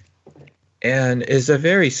done and is a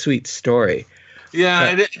very sweet story.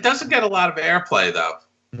 Yeah, it doesn't get a lot of airplay, though.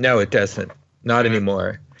 No, it doesn't. Not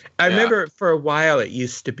anymore. I remember for a while it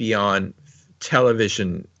used to be on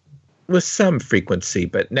television with some frequency,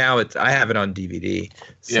 but now I have it on DVD.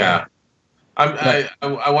 So. Yeah.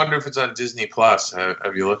 I wonder if it's on Disney Plus.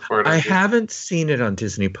 Have you looked for it? I haven't seen it on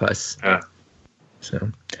Disney Plus. Yeah.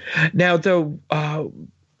 So now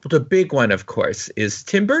the big one, of course, is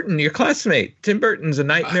Tim Burton, your classmate. Tim Burton's A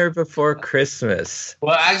Nightmare Before Christmas.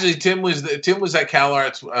 Well, actually, Tim was at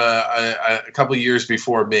CalArts a couple of years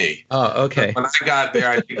before me. Oh, okay. When I got there,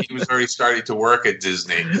 I think he was already starting to work at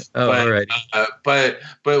Disney. All right. But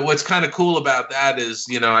what's kind of cool about that is,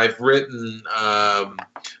 I've written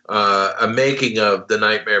a making of The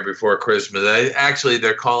Nightmare Before Christmas.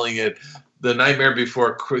 They're calling it Tim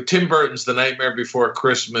Burton's The Nightmare Before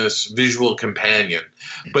Christmas visual companion,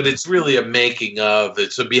 but it's really a making of.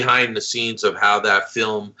 It's a behind the scenes of how that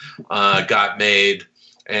film got made,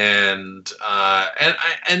 and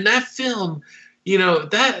that film,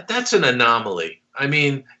 that's an anomaly. I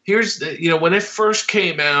mean, when it first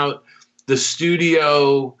came out, the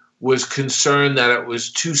studio was concerned that it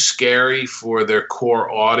was too scary for their core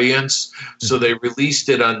audience, so they released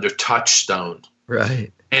it under Touchstone.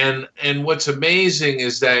 Right. And what's amazing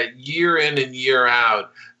is that year in and year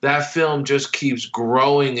out, that film just keeps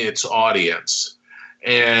growing its audience.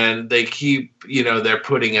 And they keep, they're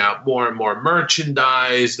putting out more and more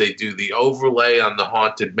merchandise. They do the overlay on the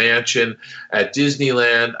Haunted Mansion at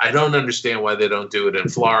Disneyland. I don't understand why they don't do it in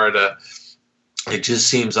Florida. It just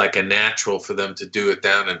seems like a natural for them to do it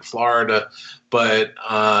down in Florida. But,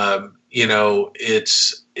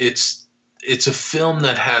 it's a film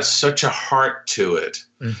that has such a heart to it,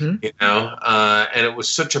 and it was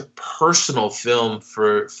such a personal film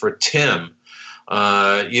for Tim.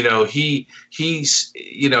 He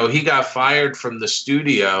got fired from the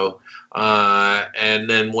studio and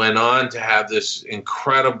then went on to have this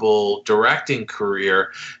incredible directing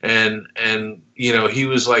career, and he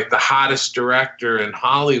was like the hottest director in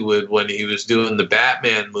Hollywood when he was doing the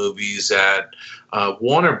Batman movies at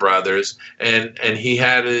Warner Brothers, and he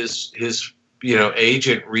had his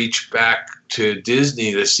agent reach back to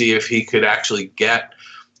Disney to see if he could actually get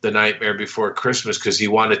The Nightmare Before Christmas because he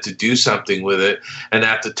wanted to do something with it. And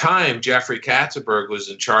at the time, Jeffrey Katzenberg was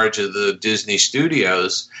in charge of the Disney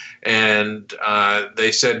studios, and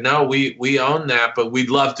they said, "No, we own that, but we'd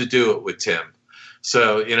love to do it with Tim."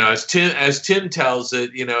 So as Tim tells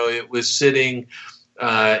it, it was sitting.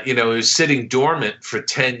 It was sitting dormant for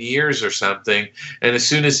 10 years or something. And as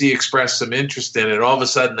soon as he expressed some interest in it, all of a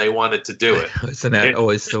sudden they wanted to do it. Isn't that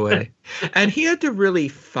always the way? And he had to really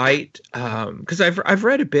fight, because I've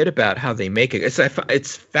read a bit about how they make it.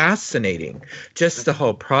 It's fascinating, just the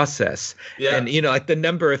whole process. Yeah. And, like the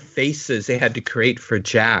number of faces they had to create for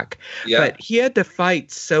Jack. Yeah. But he had to fight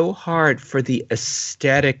so hard for the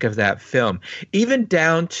aesthetic of that film, even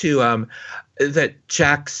down to that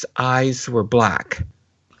Jack's eyes were black.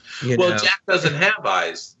 Jack doesn't have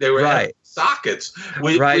eyes. They were right. Sockets.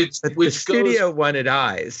 But the studio wanted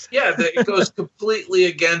eyes. Yeah, it goes completely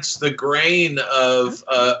against the grain of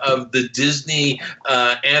the Disney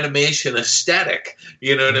animation aesthetic.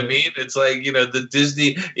 You know what I mean? It's like, the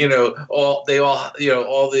Disney, all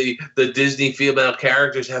the Disney female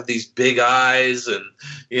characters have these big eyes and,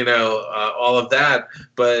 all of that.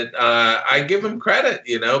 But I give him credit,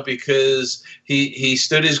 because he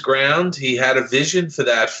stood his ground. He had a vision for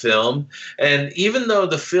that film. And even though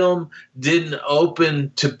the film didn't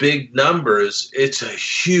open to big numbers, it's a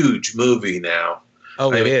huge movie now.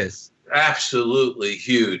 Oh, it is. Absolutely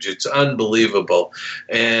huge. It's unbelievable.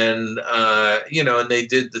 And, and they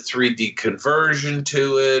did the 3D conversion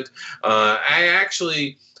to it. I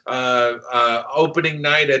actually... opening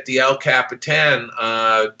night at the El Capitan,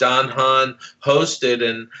 Don Hahn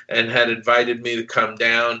hosted and had invited me to come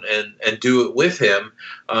down and do it with him.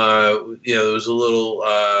 There was a little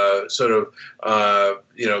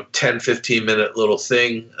 10, 15 minute little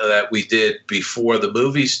thing that we did before the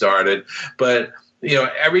movie started. But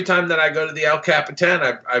every time that I go to the El Capitan,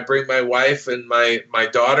 I bring my wife and my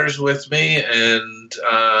daughters with me, and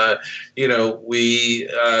we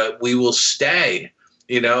will stay.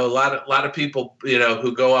 A lot of people,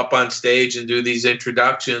 who go up on stage and do these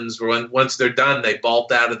introductions, once they're done, they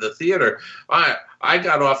bolt out of the theater. I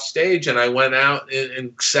got off stage and I went out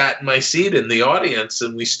and sat in my seat in the audience,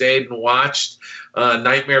 and we stayed and watched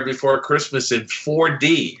Nightmare Before Christmas in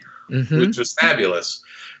 4D, which was fabulous.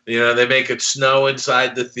 You know, they make it snow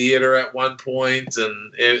inside the theater at one point,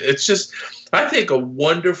 and it's just, I think, a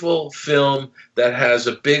wonderful film that has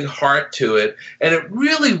a big heart to it, and it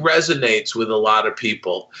really resonates with a lot of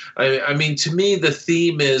people. I mean, to me, the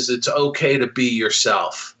theme is it's okay to be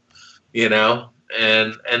yourself, you know,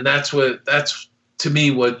 and that's to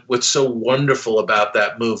me what's so wonderful about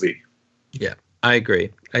that movie. Yeah, I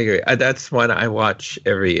agree. That's one I watch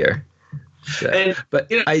every year. So, but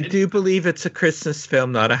you know, I do believe it's a Christmas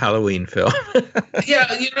film, not a Halloween film.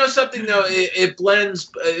 Yeah, you know something though, it blends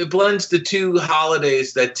the two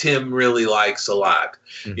holidays that Tim really likes a lot.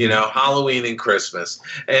 Mm-hmm. You know, Halloween and Christmas.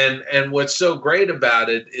 And what's so great about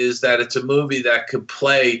it is that it's a movie that could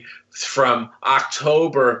play from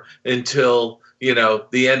October until, you know,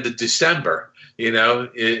 the end of December. You know,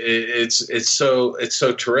 it's so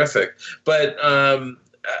terrific. But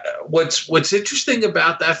what's interesting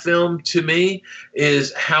about that film to me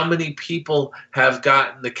is how many people have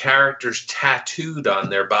gotten the characters tattooed on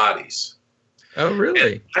their bodies. Oh,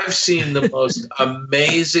 really? And I've seen the most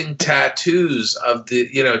amazing tattoos of the,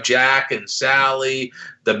 you know, Jack and Sally,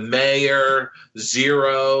 the mayor,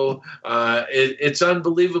 Zero. It's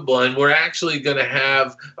unbelievable, and we're actually going to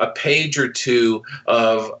have a page or two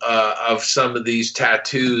of some of these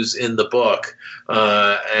tattoos in the book.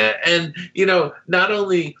 And you know, not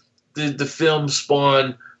only did the film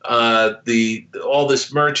spawn all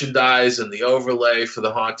this merchandise and the overlay for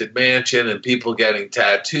the Haunted Mansion and people getting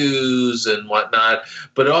tattoos and whatnot,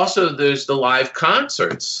 but also there's the live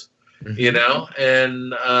concerts. You know,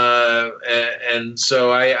 and so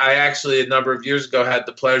I actually a number of years ago had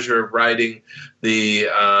the pleasure of writing the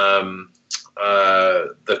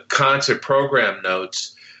concert program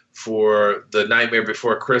notes for The Nightmare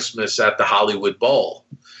Before Christmas at the Hollywood Bowl,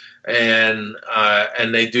 and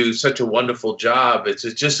they do such a wonderful job. It's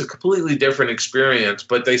just a completely different experience,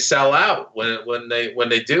 but they sell out when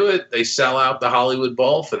they do it. They sell out the Hollywood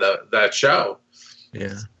Bowl for that show.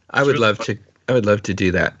 Yeah, I would love to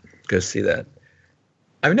do that. Go see that.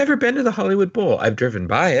 I've never been to the Hollywood Bowl. I've driven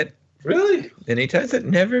by it. Really? Many times. I've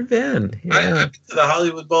never been. Yeah. I've been to the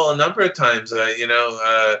Hollywood Bowl a number of times.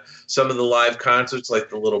 Some of the live concerts like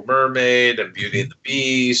The Little Mermaid and Beauty and the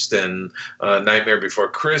Beast and Nightmare Before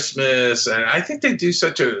Christmas. And I think they do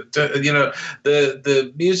such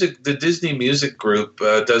the music, the Disney Music Group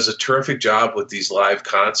does a terrific job with these live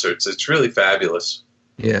concerts. It's really fabulous.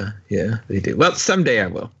 Yeah, they do. Well, someday I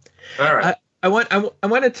will. All right. I want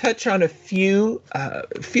to touch on a few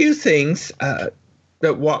things that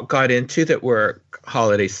Walt got into that were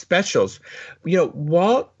holiday specials. You know,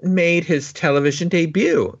 Walt made his television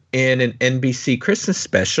debut in an NBC Christmas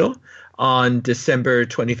special on December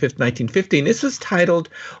 25th, 1915. This was titled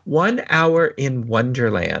 1 Hour in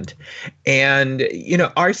Wonderland. And, you know,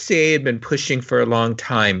 RCA had been pushing for a long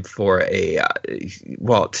time for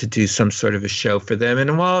Walt to do some sort of a show for them.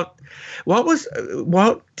 And Walt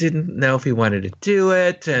didn't know if he wanted to do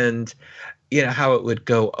it and, you know, how it would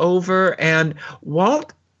go over. And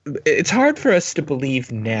Walt, it's hard for us to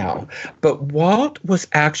believe now, but Walt was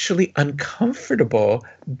actually uncomfortable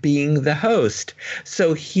being the host.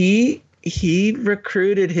 So he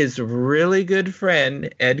recruited his really good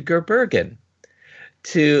friend, Edgar Bergen,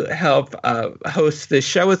 to help host the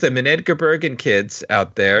show with him. And Edgar Bergen, kids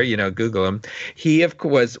out there, you know, Google him. He, of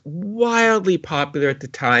course, was wildly popular at the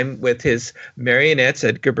time with his marionettes,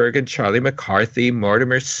 Edgar Bergen, Charlie McCarthy,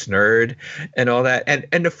 Mortimer Snerd, and all that.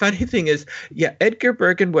 And the funny thing is, yeah, Edgar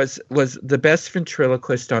Bergen was the best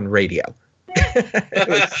ventriloquist on radio.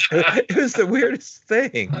 it was the weirdest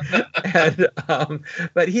thing. And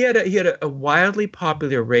but he had a wildly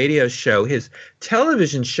popular radio show. His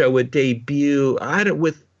television show would debut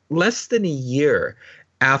with less than a year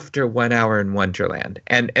after 1 Hour in Wonderland,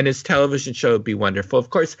 and his television show would be wonderful.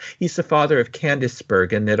 Of course, he's the father of Candice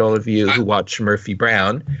Bergen, that all of you who watch Murphy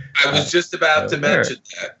Brown. I was just about to mention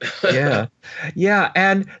that. Yeah,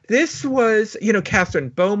 and this was, you know, Catherine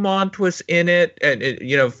Beaumont was in it, and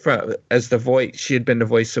you know, as the voice, she had been the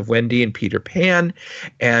voice of Wendy and Peter Pan,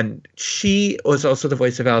 and she was also the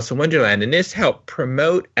voice of Alice in Wonderland, and this helped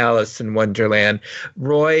promote Alice in Wonderland.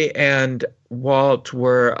 Roy and Walt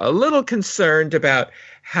were a little concerned about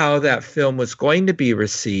how that film was going to be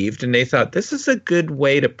received, and they thought this is a good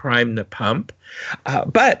way to prime the pump.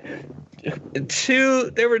 But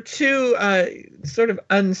there were two sort of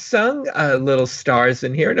unsung little stars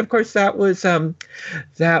in here, and of course that was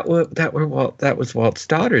Walt's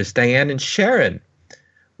daughters, Diane and Sharon,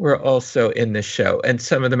 were also in the show, and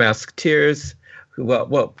some of the Musketeers, who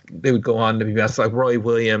they would go on to be best, like Roy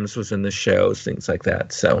Williams was in the shows, things like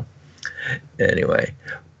that. So anyway.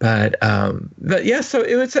 But yeah, so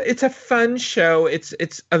it's a fun show.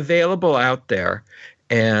 It's available out there,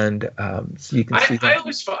 And so you can see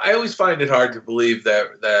that. I always find it hard to believe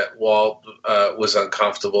that Walt was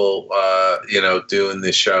uncomfortable, doing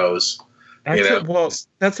the shows.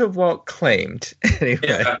 That's what Walt claimed. Anyway.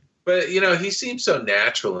 Yeah. But he seems so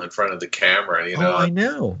natural in front of the camera. I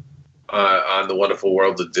know. On The Wonderful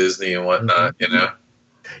World of Disney and whatnot. Mm-hmm.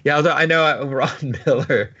 Yeah, although I know Ron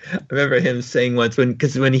Miller, I remember him saying once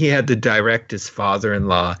when he had to direct his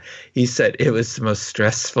father-in-law, he said it was the most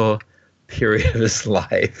stressful period of his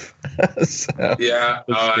life. So, yeah,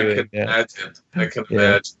 I can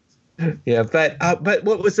imagine. Yeah, but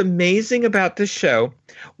what was amazing about the show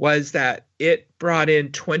was that it brought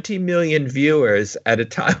in 20 million viewers at a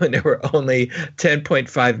time when there were only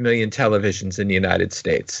 10.5 million televisions in the United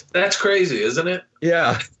States. That's crazy, isn't it?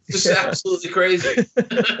 Yeah. Just absolutely crazy.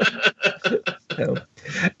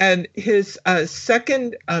 And his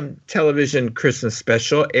second television Christmas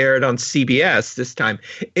special aired on CBS this time.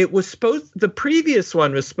 The previous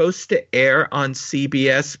one was supposed to air on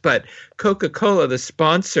CBS, but Coca-Cola, the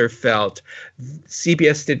sponsor, felt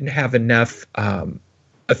CBS didn't have enough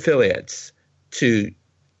affiliates to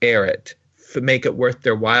air it, to make it worth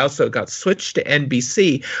their while. So it got switched to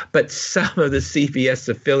NBC, but some of the CBS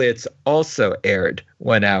affiliates also aired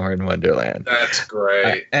 1 Hour in Wonderland. That's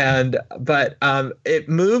great. But it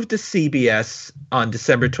moved to CBS on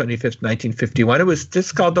December 25th, 1951. It was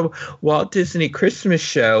just called the Walt Disney Christmas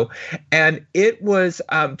Show, and it was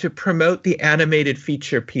to promote the animated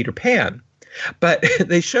feature Peter Pan. But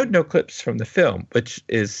they showed no clips from the film, which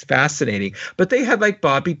is fascinating. But they had like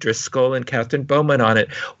Bobby Driscoll and Catherine Bowman on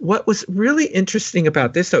it. What was really interesting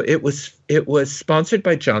about this, though, it was sponsored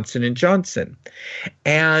by Johnson & Johnson.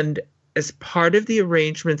 And as part of the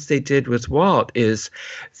arrangements they did with Walt is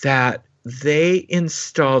that they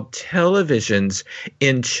installed televisions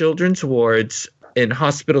in children's wards in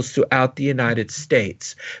hospitals throughout the United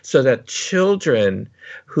States so that children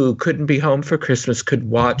who couldn't be home for Christmas could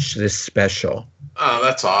watch this special. Oh,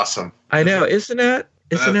 that's awesome. I know, isn't it?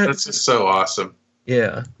 That's just so awesome.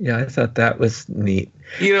 Yeah, I thought that was neat.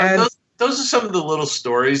 Those are some of the little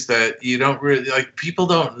stories that you don't really people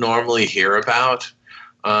don't normally hear about.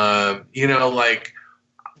 Like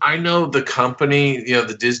I know the company,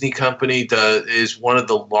 the Disney company is one of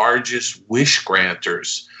the largest wish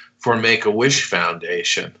granters for Make-A-Wish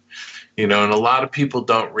Foundation, and a lot of people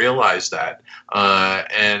don't realize that.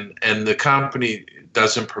 And the company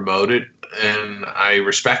doesn't promote it, and I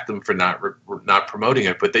respect them for not promoting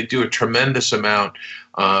it, but they do a tremendous amount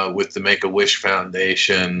with the Make-A-Wish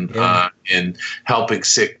Foundation in helping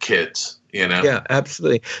sick kids, Yeah,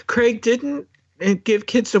 absolutely. Craig, didn't Give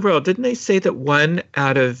Kids the World, didn't they say that 1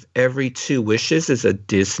 out of every 2 wishes is a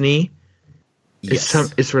Disney? Yes.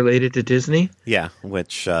 Is related to Disney? Yeah,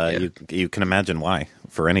 which you can imagine why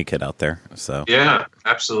for any kid out there. So yeah,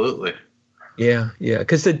 absolutely. Yeah,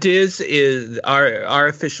 because the Diz is our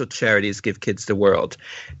official charity is Give Kids the World,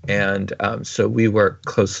 and so we work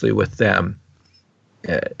closely with them.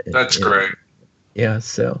 That's great. Yeah.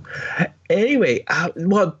 So anyway,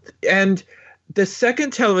 and the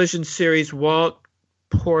second television series Walt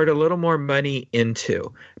poured a little more money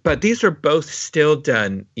into, but these were both still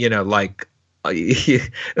done, like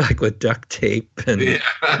with duct tape and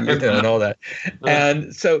and all that.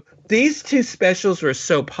 And so these 2 specials were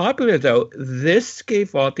so popular, though, this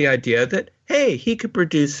gave Walt the idea that, hey, he could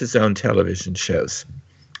produce his own television shows.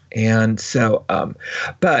 And so,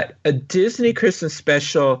 but a Disney Christmas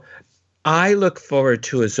special I look forward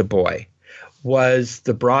to as a boy was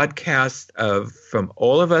the broadcast of From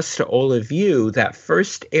All of Us to All of You that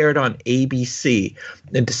first aired on ABC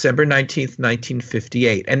in December 19th,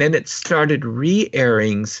 1958. And then it started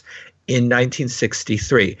re-airings in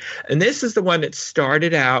 1963. And this is the one that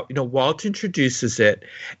started out, Walt introduces it,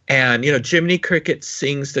 and, Jiminy Cricket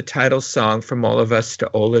sings the title song From All of Us to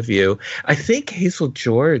All of You. I think Hazel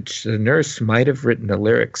George, the nurse, might have written the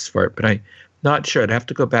lyrics for it, but I'm not sure. I'd have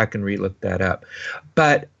to go back and re-look that up.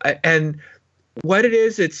 But, and what it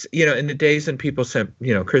is, it's, in the days when people sent,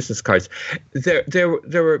 Christmas cards, there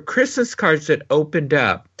were Christmas cards that opened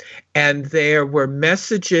up, and there were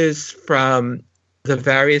messages from the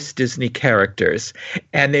various Disney characters,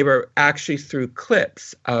 and they were actually through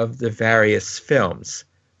clips of the various films,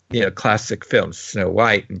 classic films, Snow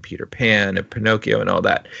White and Peter Pan and Pinocchio and all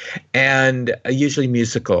that, and usually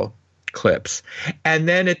musical clips. And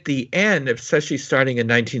then at the end, especially starting in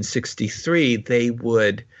 1963, they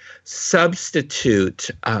would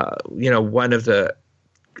substitute, one of the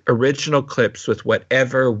original clips with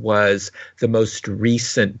whatever was the most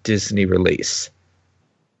recent Disney release.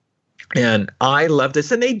 And I love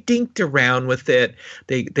this. And they dinked around with it.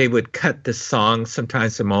 They would cut the song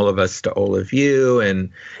sometimes from All of Us to All of You. And,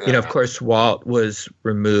 of course, Walt was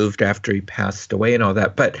removed after he passed away and all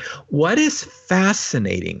that. But what is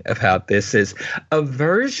fascinating about this is a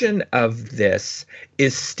version of this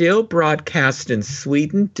is still broadcast in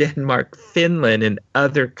Sweden, Denmark, Finland, and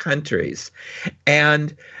other countries.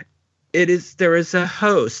 And there is a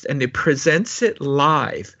host, and it presents it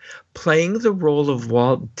live, playing the role of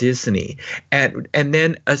Walt Disney, and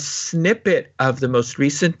then a snippet of the most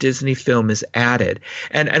recent Disney film is added.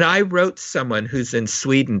 And I wrote someone who's in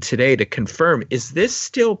Sweden today to confirm, is this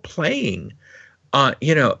still playing on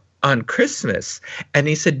Christmas? And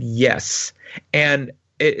he said yes. And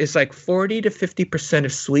it's like 40 to 50%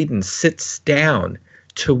 of Sweden sits down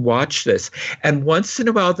to watch this. And once in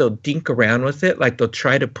a while they'll dink around with it, like they'll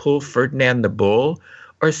try to pull Ferdinand the Bull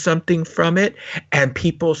or something from it, and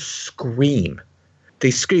people scream.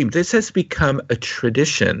 They scream. This has become a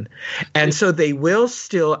tradition. And so they will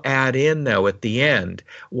still add in, though, at the end,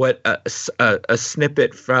 what a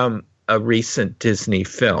snippet from a recent Disney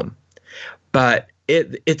film. But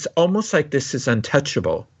it's almost like this is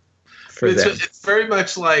untouchable. It's very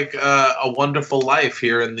much like A Wonderful Life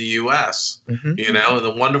here in the U.S., and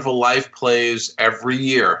The Wonderful Life plays every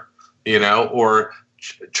year, or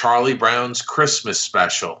Charlie Brown's Christmas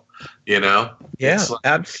special, Yeah, like,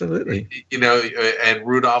 absolutely. And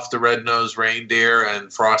Rudolph the Red-Nosed Reindeer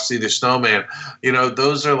and Frosty the Snowman,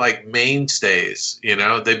 those are like mainstays,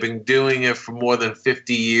 They've been doing it for more than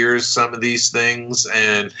 50 years, some of these things,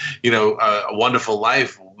 and, A Wonderful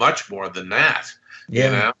Life, much more than that,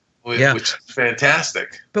 Which is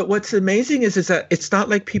fantastic. But what's amazing is that it's not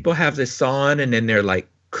like people have this on and then they're like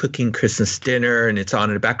cooking Christmas dinner and it's on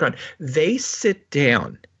in the background. They sit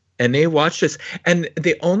down and they watch this. And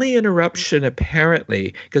the only interruption,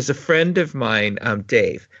 apparently, because a friend of mine,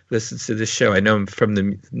 Dave, listens to the show. I know him from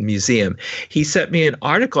the museum. He sent me an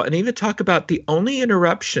article and even talk about the only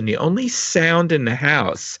interruption, the only sound in the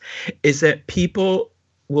house is that people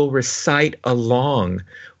will recite along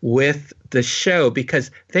with the show because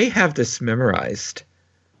they have this memorized.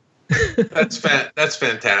 That's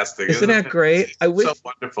fantastic. Isn't that great? It's so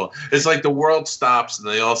wonderful. It's like the world stops and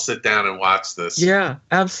they all sit down and watch this. Yeah,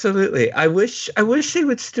 absolutely. I wish they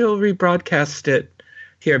would still rebroadcast it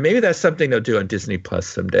here. Maybe that's something they'll do on Disney Plus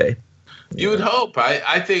someday. You would hope.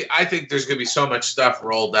 I think there's going to be so much stuff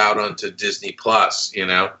rolled out onto Disney Plus,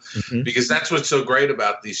 because that's what's so great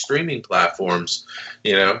about these streaming platforms,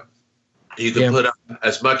 You can put up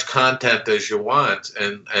as much content as you want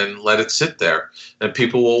and let it sit there, and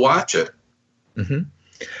people will watch it. Mm-hmm.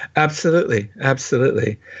 Absolutely.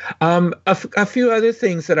 A few other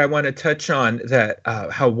things that I want to touch on that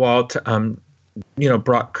how Walt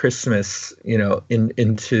brought Christmas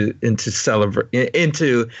into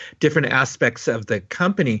different aspects of the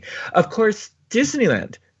company. Of course,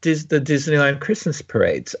 Disneyland, the Disneyland Christmas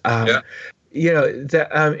parades. In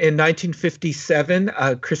 1957,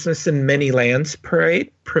 Christmas in Many Lands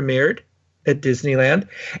parade premiered at Disneyland.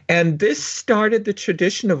 And this started the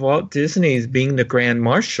tradition of Walt Disney being the Grand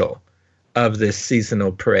Marshal of this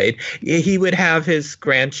seasonal parade. He would have his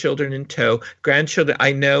grandchildren in tow.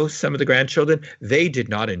 I know some of the grandchildren, they did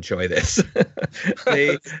not enjoy this.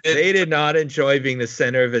 They did not enjoy being the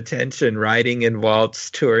center of attention riding in Walt's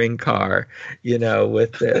touring car,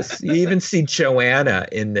 with this. You even see Joanna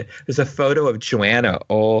there's a photo of Joanna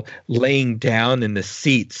all laying down in the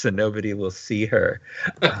seats so nobody will see her.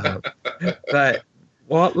 But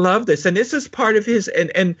Walt loved this, and this is part of his.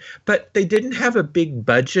 But they didn't have a big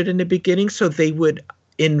budget in the beginning, so they would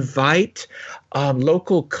invite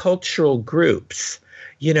local cultural groups,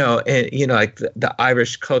 like the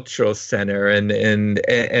Irish Cultural Center, and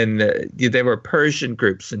there were Persian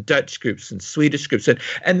groups and Dutch groups and Swedish groups,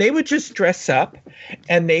 and they would just dress up,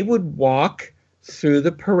 and they would walk through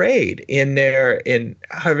the parade in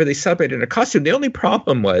however they celebrated in a costume. The only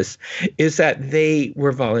problem is that they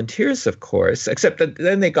were volunteers, of course, except that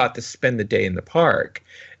then they got to spend the day in the park.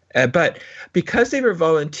 But because they were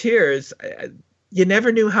volunteers, you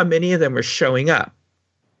never knew how many of them were showing up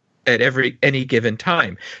at any given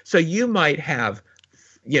time. So you might have,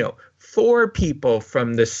 4 people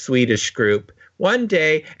from the Swedish group one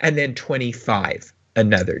day and then 25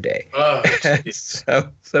 another day. Oh, so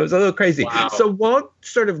it was a little crazy. Wow. So Walt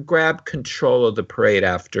sort of grabbed control of the parade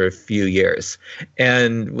after a few years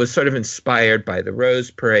and was sort of inspired by the Rose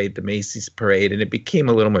Parade, the Macy's Parade, and it became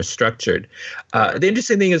a little more structured. The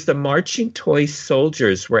interesting thing is the marching toy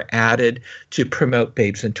soldiers were added to promote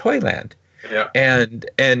Babes in Toyland. Yeah. And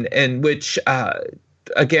which,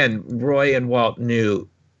 again, Roy and Walt knew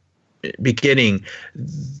beginning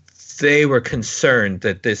they were concerned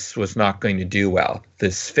that this was not going to do well,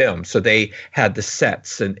 this film. So they had the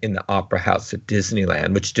sets in the Opera House at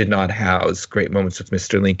Disneyland, which did not house Great Moments with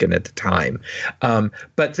Mr. Lincoln at the time.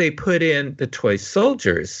 But they put in the toy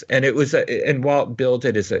soldiers, and and Walt billed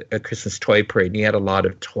it as a Christmas toy parade, and he had a lot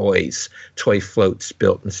of toys, toy floats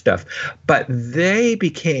built and stuff. But they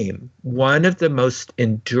became one of the most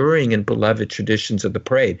enduring and beloved traditions of the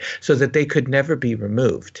parade, so that they could never be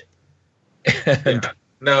removed. And, yeah.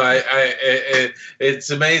 No,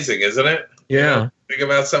 it's amazing, isn't it? Yeah. You know, think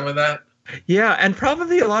about some of that. Yeah, and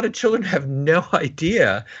probably a lot of children have no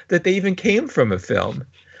idea that they even came from a film,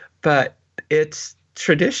 but it's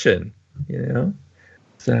tradition, you know?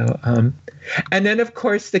 So, and then, of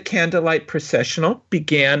course, the Candlelight Processional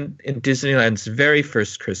began in Disneyland's very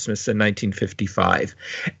first Christmas in 1955.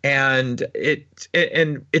 And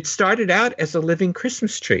it started out as a living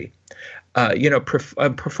Christmas tree.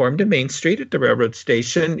 Performed in Main Street at the railroad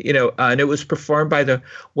station, and it was performed by the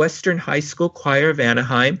Western High School Choir of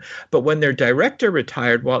Anaheim. But when their director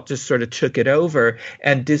retired, Walt just sort of took it over,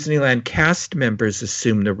 and Disneyland cast members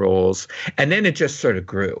assumed the roles. And then it just sort of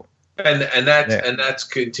grew. And that's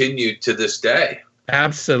continued to this day.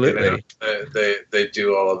 Absolutely. They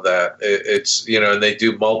do all of that. It's, and they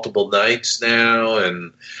do multiple nights now.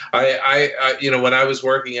 And I when I was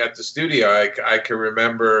working at the studio, I can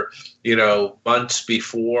remember, months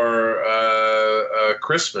before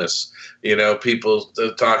Christmas, people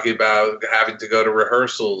talking about having to go to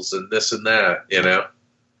rehearsals and this and that,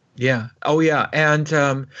 Yeah. Oh, yeah. And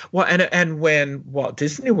and when Walt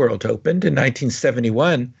Disney World opened in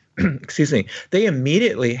 1971, excuse me, they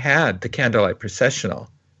immediately had the Candlelight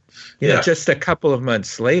Processional, just a couple of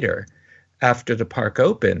months later after the park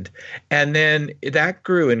opened. And then that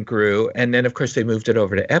grew and grew. And then, of course, they moved it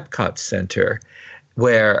over to Epcot Center,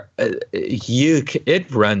 where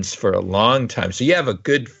it runs for a long time. So you have a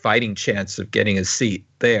good fighting chance of getting a seat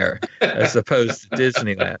there as opposed to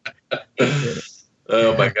Disneyland.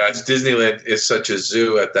 Oh my gosh, Disneyland is such a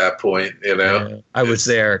zoo at that point, Yeah. I was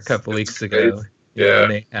there a couple weeks ago. Yeah, when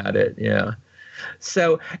they had it. Yeah.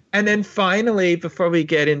 So, and then finally, before we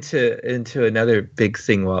get into another big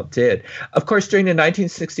thing Walt did, of course, during the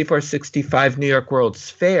 1964-65 New York World's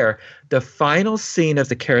Fair, the final scene of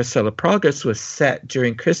the Carousel of Progress was set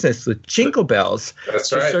during Christmas with jingle bells.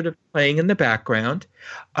 That's right. Sort of playing in the background,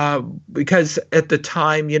 because at the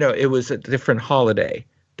time, it was a different holiday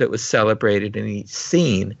that was celebrated in each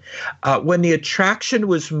scene. When the attraction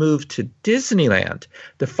was moved to Disneyland,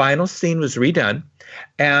 the final scene was redone.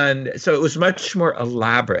 And so it was much more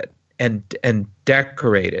elaborate and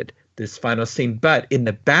decorated, this final scene. But in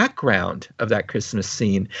the background of that Christmas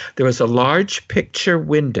scene, there was a large picture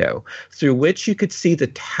window through which you could see the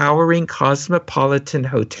towering Cosmopolitan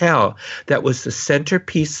Hotel that was the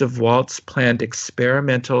centerpiece of Walt's planned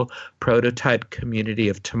experimental prototype community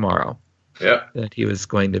of tomorrow. Yeah, that he was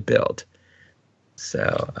going to build.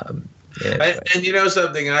 So, anyway. And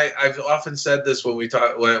something, I've often said this when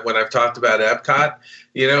I've talked about Epcot.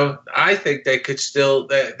 I think they could still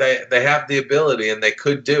they have the ability and they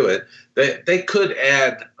could do it. They could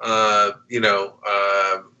add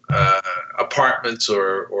apartments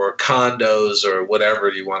or condos or whatever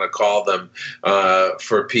you want to call them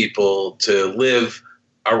for people to live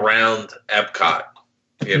around Epcot.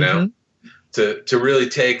 Mm-hmm. To really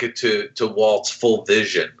take it to Walt's full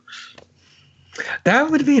vision.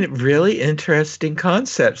 That would be a really interesting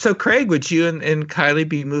concept. So, Craig, would you and Kylie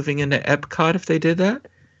be moving into Epcot if they did that?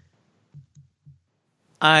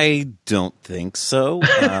 I don't think so.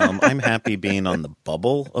 I'm happy being on the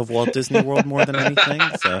bubble of Walt Disney World more than anything.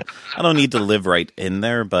 So I don't need to live right in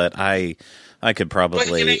there, but I could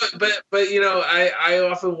probably. But I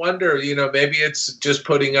often wonder, maybe it's just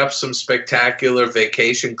putting up some spectacular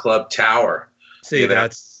vacation club tower. See,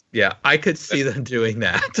 I could see them doing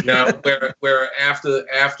that. Now, where after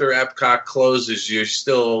Epcot closes, you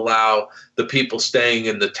still allow the people staying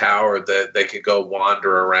in the tower that they could go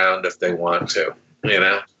wander around if they want to.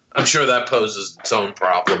 I'm sure that poses its own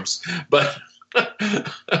problems, but.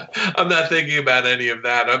 I'm not thinking about any of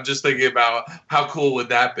that. I'm just thinking about how cool would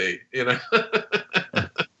that be,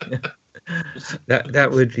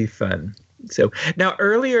 That would be fun. So now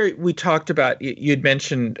earlier we talked about, you'd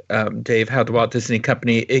mentioned, Dave, how the Walt Disney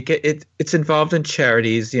Company, it's involved in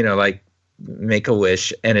charities, like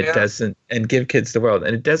Make-A-Wish, and it doesn't, and Give Kids the World,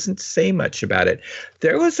 and it doesn't say much about it.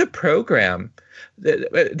 There was a program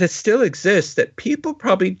that still exists that people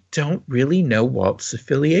probably don't really know Walt's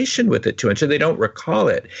affiliation with it too much, so they don't recall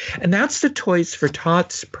it. And that's the Toys for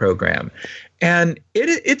Tots program. And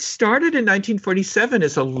it started in 1947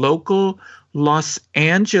 as a local Los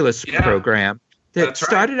Angeles program that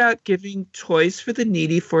started out giving toys for the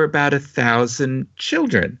needy for about 1,000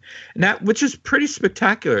 children, and which is pretty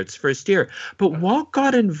spectacular its first year. But Walt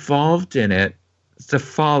got involved in it the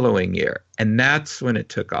following year, and that's when it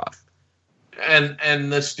took off.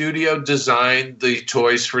 And the studio designed the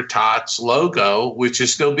Toys for Tots logo, which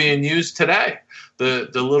is still being used today. The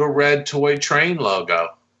little red toy train logo.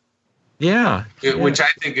 Yeah, which I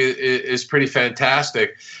think is pretty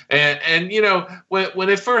fantastic. And you know, when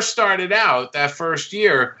it first started out that first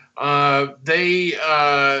year, they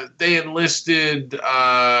enlisted,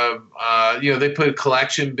 they put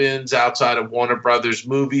collection bins outside of Warner Brothers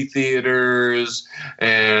movie theaters,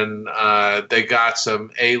 and they got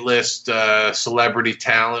some A-list celebrity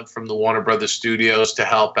talent from the Warner Brothers studios to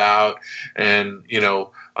help out, and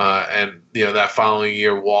that following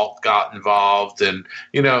year Walt got involved, and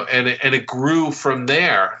it grew from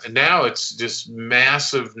there, and now it's just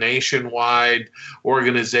massive nationwide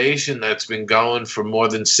organization that's been going for more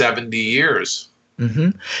than 70 years.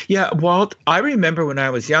 Mm-hmm. Yeah, Walt, I remember when I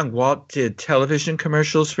was young, Walt did television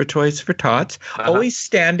commercials for Toys for Tots, always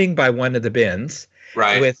standing by one of the bins.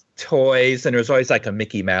 Right. With toys, and there was always like a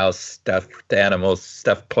Mickey Mouse stuffed animal,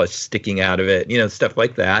 stuffed plush sticking out of it, stuff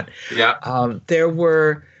like that. Yeah. There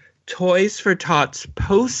were Toys for Tots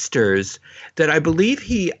posters that I believe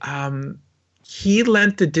he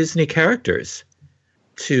lent the Disney characters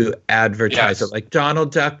to advertise it, like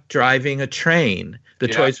Donald Duck driving a train, the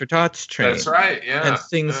Toys for Tots train. That's right. Yeah. And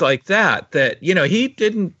things like that. That he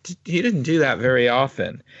didn't do that very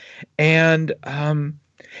often, and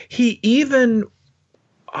he even.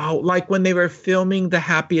 Like when they were filming The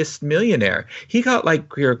Happiest Millionaire, he got like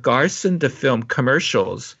Greer Garson to film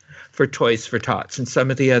commercials for Toys for Tots and some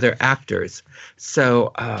of the other actors.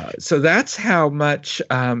 So that's how much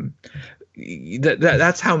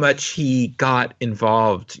that's how much he got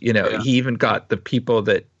involved. He even got the people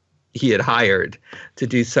that he had hired to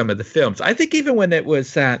do some of the films. I think even when it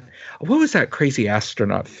was what was that crazy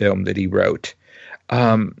astronaut film that he wrote?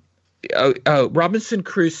 Robinson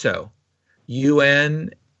Crusoe. UN,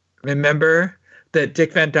 remember that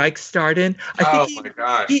Dick Van Dyke starred in? I think my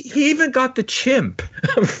gosh. He even got the chimp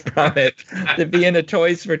from it to be in a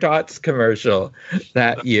Toys for Tots commercial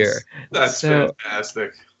that year. That's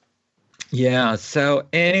fantastic. Yeah. So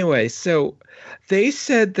anyway, they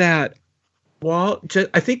said that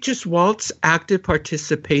Walt's active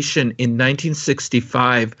participation in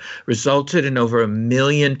 1965 resulted in over 1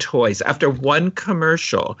 million toys. After one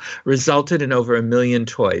commercial, resulted in over 1 million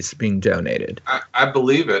toys being donated. I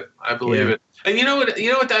believe it. I believe it. And you know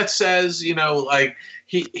what that says? Like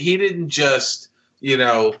he didn't just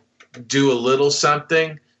do a little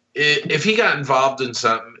something. If he got involved in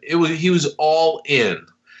something, he was all in.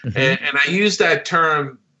 Mm-hmm. And I use that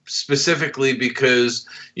term specifically because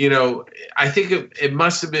I think it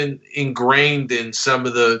must have been ingrained in some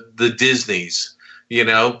of the Disneys,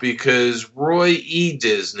 because Roy E.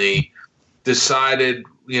 Disney decided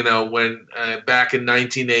when back in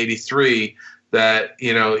 1983 that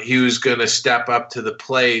he was going to step up to the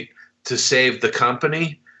plate to save the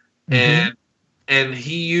company. Mm-hmm. And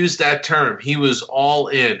he used that term. He was all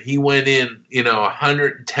in. He went in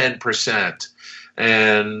 110%.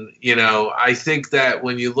 And, I think that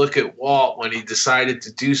when you look at Walt, when he decided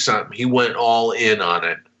to do something, he went all in on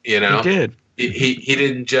it, He did. He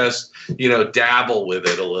didn't just, dabble with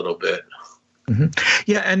it a little bit. Mm-hmm.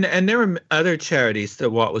 Yeah, and there were other charities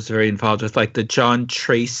that Walt was very involved with, like the John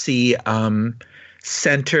Tracy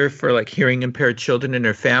Center for like hearing impaired children and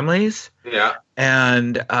their families. Yeah.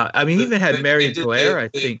 And, he even had Mary Blair, I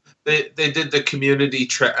think. They did the community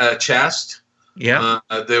chest. Yeah,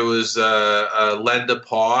 there was Lend a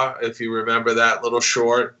Paw, if you remember that little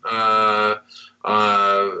short. The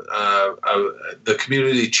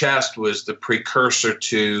community chest was the precursor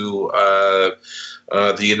to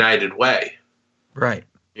the United Way. Right.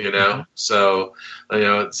 So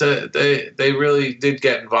they really did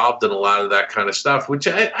get involved in a lot of that kind of stuff, which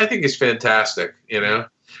I think is fantastic. And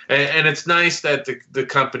it's nice that the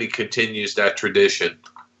company continues that tradition.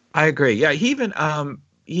 I agree. Yeah, he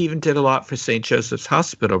even did a lot for St. Joseph's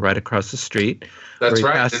Hospital right across the street. That's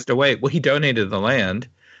where he right. Passed away. Well, he donated the land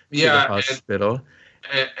to the hospital.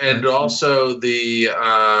 And also the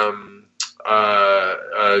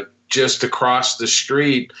just across the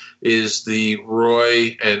street is the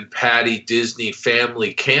Roy and Patty Disney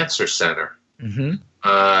Family Cancer Center. Mm-hmm.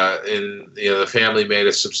 And the family made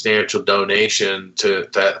a substantial donation for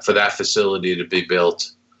that facility to be built.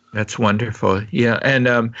 That's wonderful. Yeah.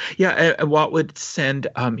 And Walt would send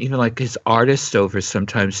even like his artists over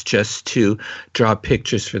sometimes just to draw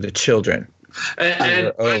pictures for the children.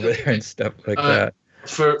 And over there and stuff like that.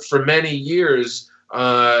 For many years,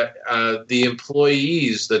 the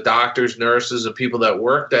employees, the doctors, nurses, and people that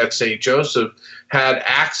worked at St. Joseph had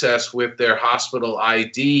access with their hospital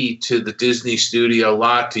ID to the Disney studio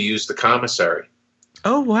lot to use the commissary.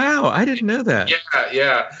 Oh, wow. I didn't know that.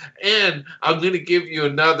 Yeah. And I'm going to give you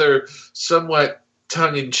another somewhat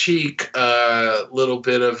tongue-in-cheek little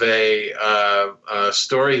bit of a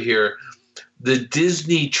story here. The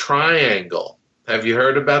Disney Triangle. Have you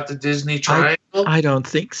heard about the Disney Triangle? I don't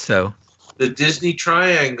think so. The Disney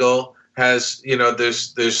Triangle has,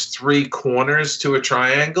 there's three corners to a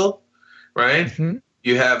triangle, right? Mm-hmm.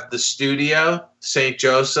 You have the studio, St.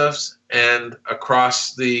 Joseph's, and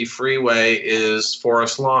across the freeway is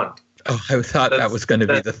Forest Lawn. Oh, I thought that was going to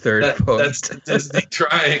be the third point. That's the Disney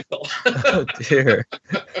Triangle. Oh, dear.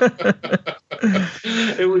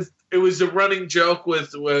 It was a running joke with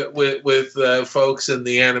folks in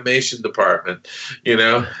the animation department.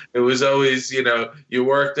 It was always, you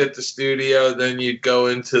worked at the studio, then you'd go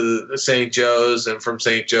into the St. Joe's, and from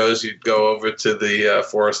St. Joe's you'd go over to the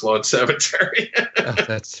Forest Lawn Cemetery. Oh,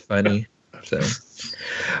 that's funny. So,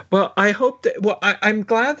 well, I hope that. Well, I'm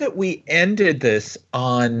glad that we ended this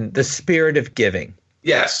on the spirit of giving.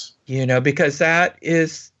 Yes, because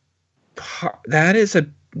that's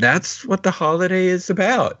what the holiday is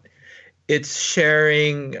about. It's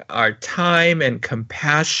sharing our time and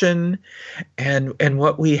compassion, and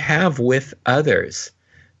what we have with others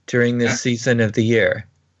during this season of the year.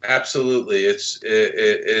 Absolutely, it's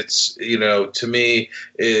to me,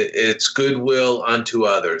 it's goodwill unto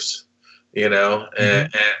others. And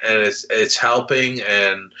it's helping,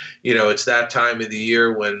 and it's that time of the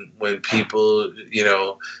year when people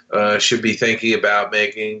should be thinking about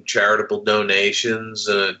making charitable donations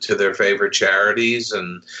to their favorite charities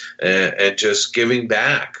and just giving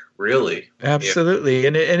back, really. Absolutely.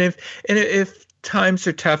 And if times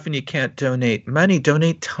are tough and you can't donate money,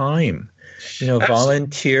 donate time.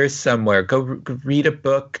 Volunteer somewhere. Go read a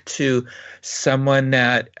book to someone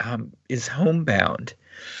that is homebound.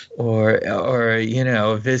 Or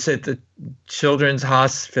visit the children's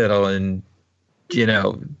hospital and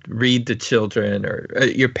read the children, or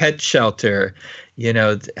your pet shelter,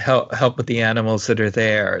 help with the animals that are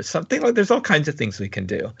there. Something like, there's all kinds of things we can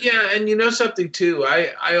do. Yeah, and something too.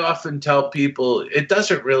 I often tell people it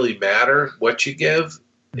doesn't really matter what you give,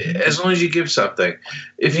 as long as you give something.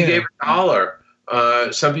 If you gave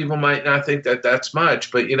 $1, some people might not think that that's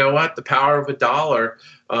much, but you know what? The power of $1.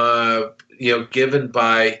 Given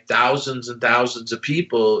by thousands and thousands of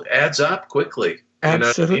people adds up quickly.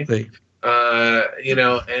 Absolutely.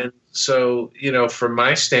 And so, from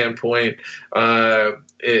my standpoint,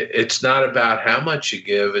 it's not about how much you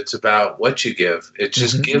give, it's about what you give. It's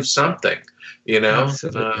just give something,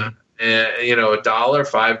 Absolutely. And $1,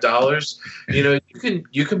 $5,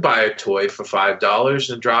 you can buy a toy for $5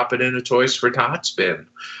 and drop it in a Toys for Tots bin.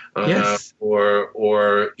 Yes. I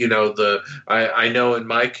know in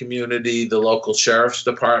my community, the local sheriff's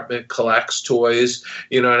department collects toys,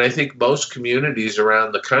 and I think most communities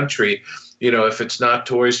around the country, if it's not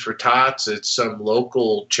Toys for Tots, it's some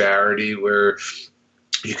local charity where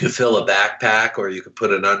you could fill a backpack, or you could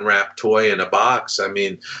put an unwrapped toy in a box. I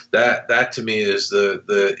mean, that to me is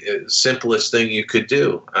the simplest thing you could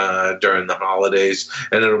do during the holidays,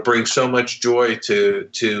 and it'll bring so much joy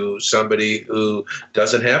to somebody who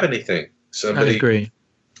doesn't have anything. Somebody, I agree.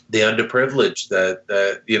 The underprivileged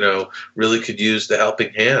that really could use the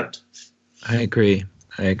helping hand. I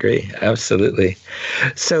agree. Absolutely.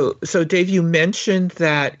 So Dave, you mentioned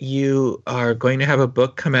that you are going to have a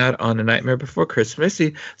book come out on A Nightmare Before Christmas.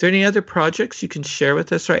 Is there any other projects you can share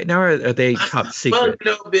with us right now, or are they top secret?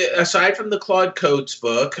 Well, aside from the Claude Coates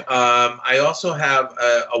book, I also have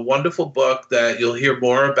a wonderful book that you'll hear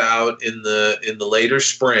more about in the later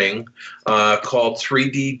spring, called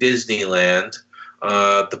 3D Disneyland,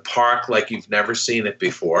 the park like you've never seen it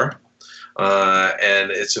before. And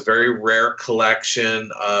it's a very rare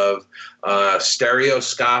collection of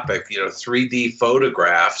stereoscopic, 3D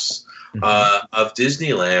photographs of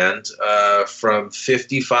Disneyland from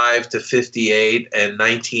 55 to 58 and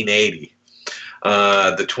 1980,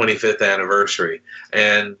 the 25th anniversary.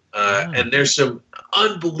 And there's some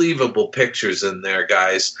unbelievable pictures in there,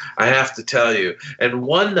 guys, I have to tell you. And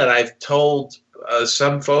one that I've told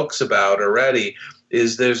some folks about already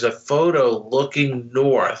is there's a photo looking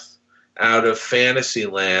north out of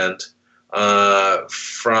Fantasyland, and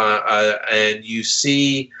you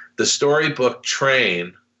see the storybook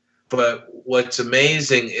train, but what's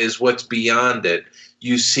amazing is what's beyond it.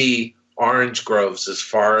 You see orange groves as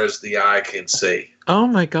far as the eye can see. Oh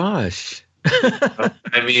my gosh.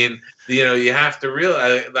 I mean, you have to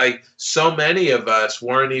realize, like, so many of us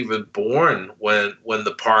weren't even born when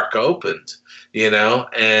the park opened,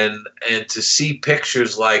 and to see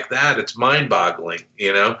pictures like that, it's mind-boggling,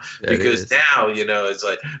 because now, it's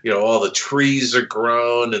like, all the trees are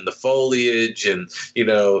grown and the foliage, and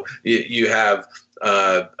you have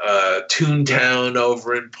Toontown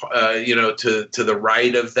over in to the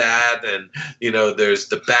right of that, and there's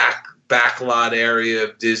the backlot area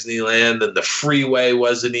of Disneyland, and the freeway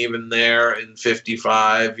wasn't even there in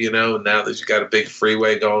 55, now that you've got a big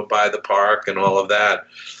freeway going by the park and all of that.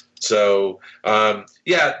 So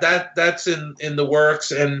that's in the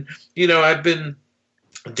works, and I've been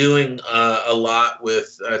doing a lot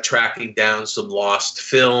with tracking down some lost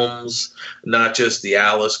films, not just the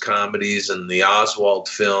Alice comedies and the Oswald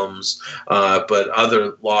films, but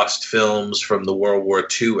other lost films from the World War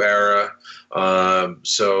II era.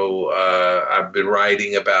 So I've been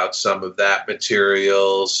writing about some of that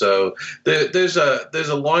material. So there's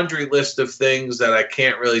a laundry list of things that I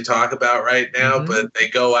can't really talk about right now, but they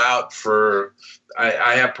go out for.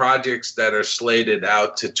 I have projects that are slated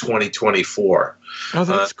out to 2024. Oh,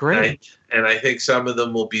 that's great. And I think some of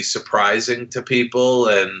them will be surprising to people,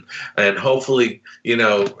 and hopefully,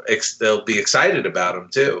 they'll be excited about them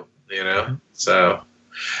too, So,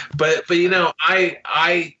 but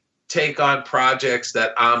I take on projects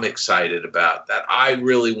that I'm excited about, that I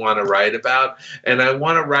really want to write about, and I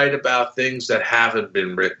want to write about things that haven't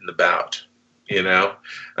been written about. And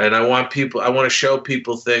I want to show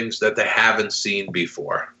people things that they haven't seen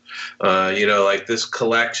before. Like this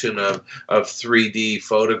collection of 3D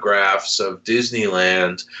photographs of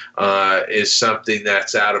Disneyland is something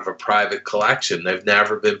that's out of a private collection. They've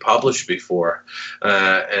never been published before.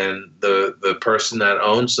 And the person that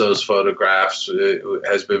owns those photographs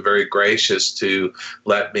has been very gracious to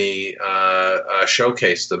let me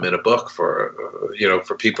showcase them in a book for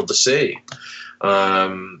people to see.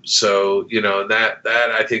 So that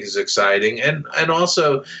I think is exciting, and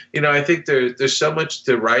also I think there's so much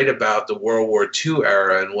to write about the World War II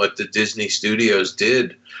era and what the Disney Studios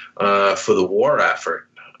did for the war effort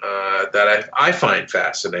that I find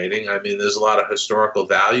fascinating. I mean, there's a lot of historical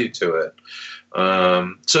value to it.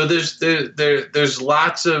 So there's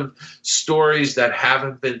lots of stories that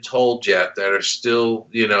haven't been told yet that are still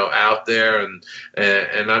out there, and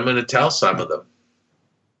I'm going to tell some of them.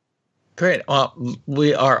 Great. Well,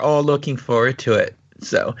 we are all looking forward to it.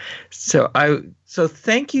 So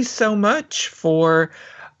thank you so much for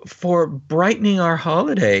brightening our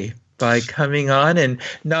holiday by coming on and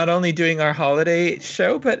not only doing our holiday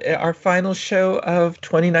show, but our final show of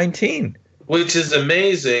 2019. Which is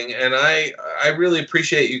amazing, and I really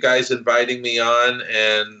appreciate you guys inviting me on,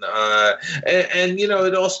 and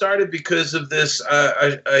it all started because of this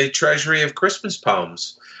a treasury of Christmas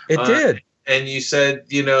poems. It did. And you said,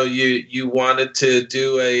 you wanted to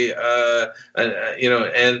do a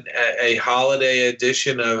holiday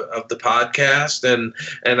edition of the podcast,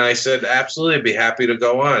 and I said absolutely, I'd be happy to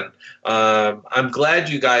go on. I'm glad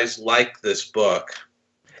you guys like this book.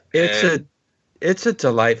 It's a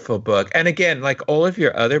delightful book, and again, like all of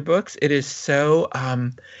your other books, it is so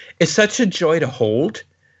it's such a joy to hold.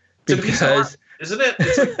 It's a piece of art, isn't it?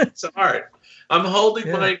 It's a piece of art. I'm holding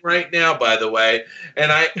mine right now, by the way, and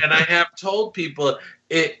I have told people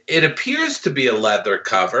it appears to be a leather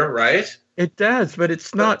cover, right? It does, but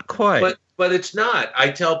it's not quite. But it's not. I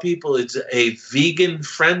tell people it's a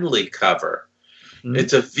vegan-friendly cover. Mm-hmm.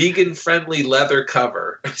 It's a vegan-friendly leather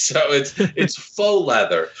cover, so it's faux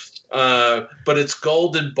leather, but it's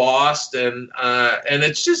gold embossed, and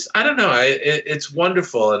it's just, I don't know, it's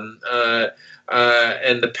wonderful, and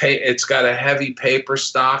it's got a heavy paper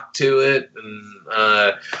stock to it. And,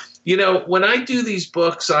 when I do these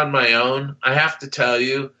books on my own, I have to tell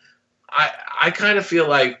you, I kind of feel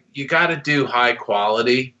like you got to do high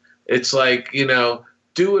quality. It's like,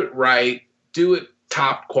 do it right, do it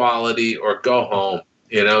top quality, or go home.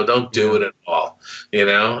 Don't do it at all,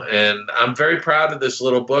 and I'm very proud of this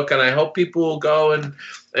little book, and I hope people will go and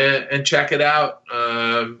check it out,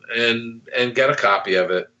 and get a copy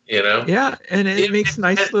of it. Yeah, and it makes a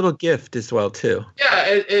nice little gift as well too. Yeah,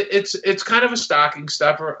 it's kind of a stocking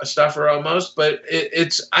stuffer almost, but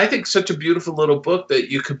it's I think such a beautiful little book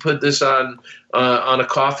that you could put this on a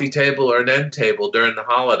coffee table or an end table during the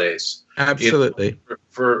holidays. Absolutely,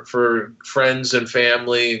 for friends and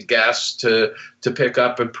family and guests to pick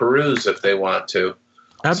up and peruse if they want to.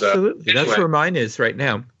 Absolutely. So, anyway. That's where mine is right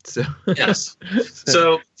now. So yes.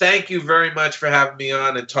 So thank you very much for having me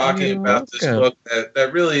on and talking about this book.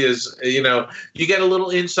 That really is, you get a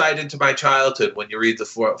little insight into my childhood when you read the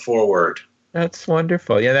foreword. That's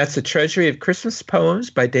wonderful. Yeah, that's A Treasury of Christmas Poems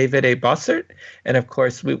by David A. Bossert. And of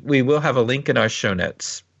course, we will have a link in our show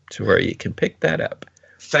notes to where you can pick that up.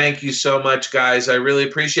 Thank you so much, guys. I really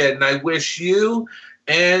appreciate it. And I wish you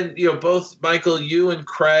and, both Michael, you and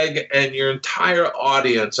Craig and your entire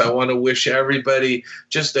audience, I want to wish everybody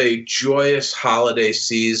just a joyous holiday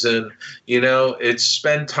season. It's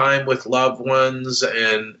spend time with loved ones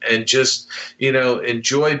and just,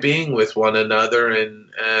 enjoy being with one another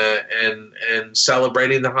and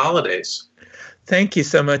celebrating the holidays. Thank you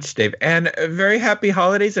so much, Dave. And very happy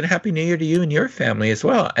holidays and Happy New Year to you and your family as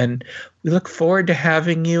well. And we look forward to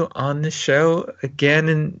having you on the show again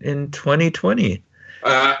in 2020.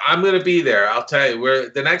 I'm going to be there. I'll tell you.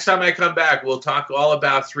 The next time I come back, we'll talk all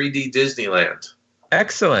about 3D Disneyland.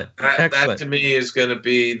 Excellent. That to me is going to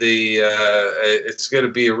be it's going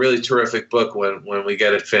to be a really terrific book when we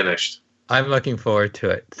get it finished. I'm looking forward to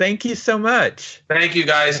it. Thank you so much. Thank you,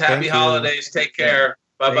 guys. Happy holidays. Take care.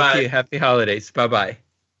 Bye-bye. Thank you. Happy holidays. Bye-bye.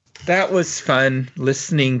 That was fun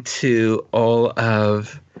listening to all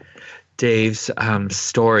of Dave's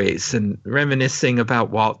stories and reminiscing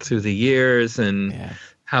about Walt through the years and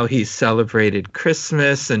how he celebrated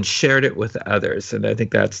Christmas and shared it with others. And I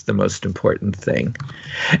think that's the most important thing.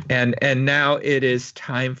 And now it is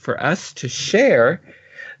time for us to share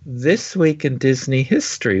This Week in Disney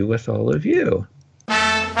History with all of you.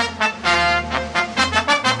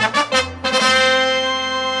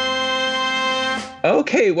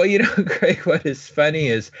 Okay, well, Greg, what is funny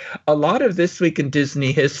is a lot of This Week in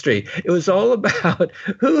Disney History, it was all about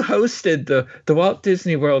who hosted the Walt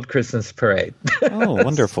Disney World Christmas Parade. Oh,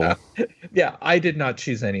 wonderful. So, I did not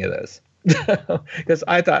choose any of those. Because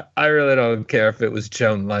I thought, I really don't care if it was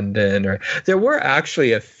Joan London or there were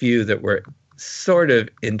actually a few that were sort of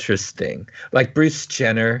interesting, like Bruce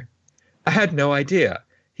Jenner. I had no idea.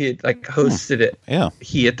 He had hosted it. Yeah.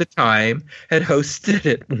 He at the time had hosted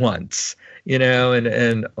it once.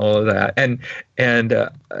 And all of that, and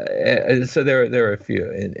so there are a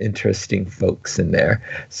few interesting folks in there.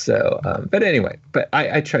 So, but anyway,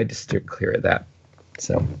 I tried to steer clear of that.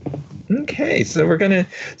 So, okay, so we're going to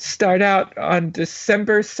start out on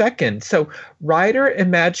December 2nd. So, writer,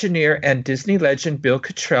 Imagineer, and Disney legend Bill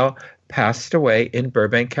Cottrell passed away in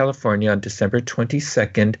Burbank, California on December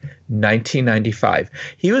 22nd, 1995.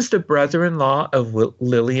 He was the brother-in-law of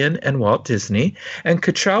Lillian and Walt Disney, and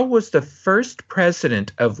Cottrell was the first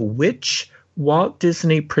president of which Walt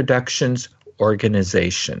Disney Productions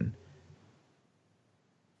organization?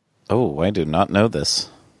 Oh, I do not know this.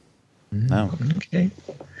 No. Okay.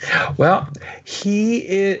 Well,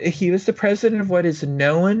 he was the president of what is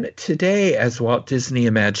known today as Walt Disney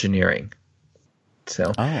Imagineering.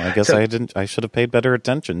 So, I guess I should have paid better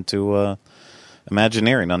attention to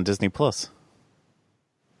Imagineering on Disney Plus.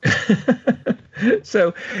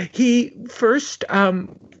 So he first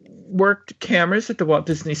worked cameras at the Walt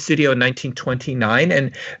Disney Studio in 1929,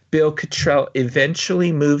 and Bill Cottrell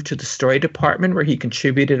eventually moved to the story department where he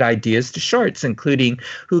contributed ideas to shorts, including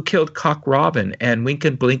Who Killed Cock Robin and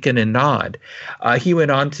Winkin', Blinkin' and Nod. He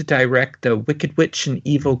went on to direct the Wicked Witch and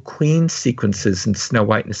Evil Queen sequences in Snow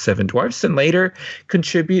White and the Seven Dwarfs, and later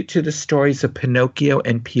contribute to the stories of Pinocchio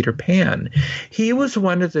and Peter Pan. He was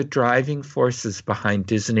one of the driving forces behind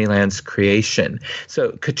Disneyland's creation.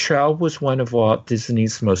 So Cottrell was one of Walt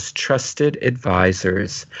Disney's most trusted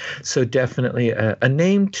advisors. So definitely a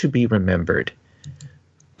name to be remembered.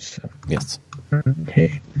 So, yes.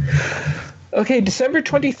 Okay, December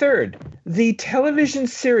 23rd. The television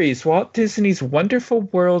series Walt Disney's Wonderful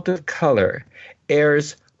World of Color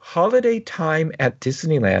airs Holiday Time at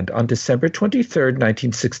Disneyland on December 23rd,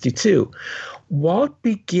 1962. Walt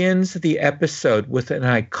begins the episode with an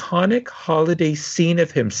iconic holiday scene of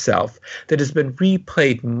himself that has been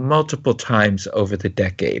replayed multiple times over the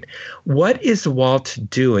decade. What is Walt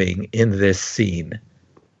doing in this scene?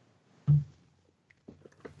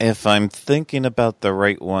 If I'm thinking about the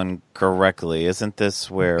right one correctly, isn't this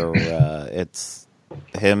where it's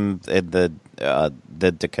him and the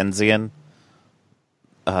Dickensian,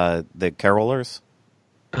 the carolers?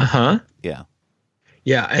 Uh-huh. Yeah.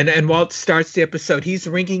 Yeah, and Walt starts the episode. He's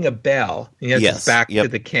ringing a bell. He has his back to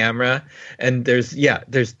the camera, and there's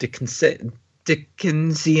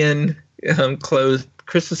Dickensian clothes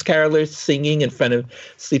Christmas carolers singing in front of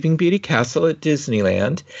Sleeping Beauty Castle at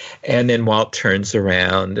Disneyland, and then Walt turns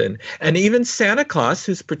around, and even Santa Claus,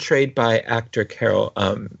 who's portrayed by actor Carol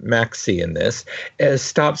Maxey in this,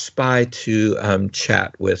 stops by to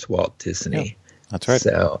chat with Walt Disney. Yeah, that's right.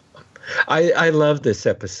 So, I love this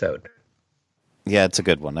episode. Yeah, it's a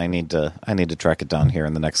good one. I need to track it down here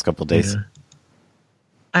in the next couple of days. Yeah.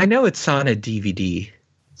 I know it's on a DVD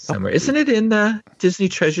somewhere. Isn't it in the Disney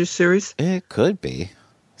Treasure series? It could be.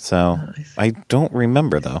 So I don't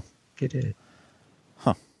remember though. It is.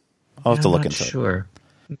 Huh. I'll have to look into it. Sure.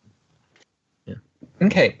 Yeah.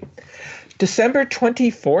 Okay. December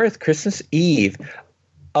 24th, Christmas Eve.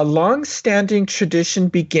 A long-standing tradition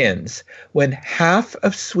begins when half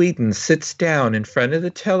of Sweden sits down in front of the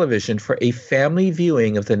television for a family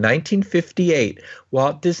viewing of the 1958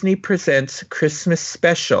 Walt Disney Presents Christmas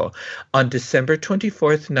Special on December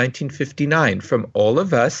 24th, 1959, from all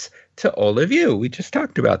of us to all of you. We just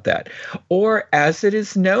talked about that. Or as it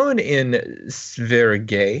is known in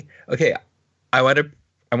Sverige. Okay, I want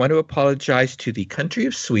to apologize to the country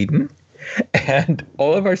of Sweden and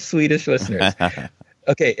all of our Swedish listeners.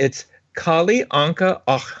 Okay, it's Kali Anka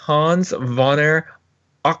och Hans Vonner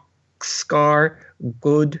Oskar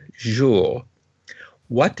God Jul.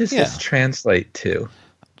 What does this translate to?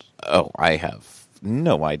 Oh, I have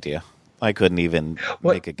no idea. I couldn't even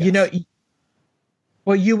make a guess.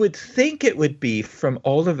 Well, you would think it would be from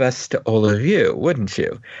all of us to all of you, wouldn't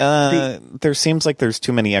you? There seems like there's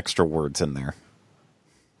too many extra words in there.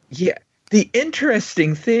 Yeah. The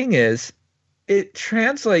interesting thing is it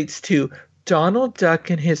translates to Donald Duck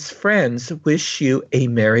and his friends wish you a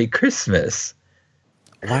Merry Christmas.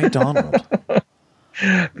 Why Donald?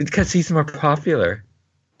 Because he's more popular.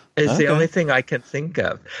 It's the only thing I can think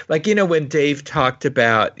of. Like, when Dave talked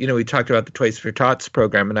about, we talked about the Toys for Tots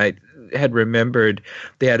program, and I had remembered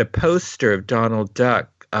they had a poster of Donald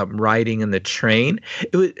Duck riding in the train.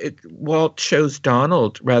 Walt chose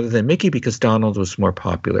Donald rather than Mickey because Donald was more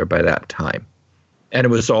popular by that time. And it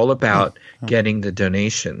was all about getting the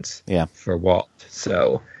donations for Walt.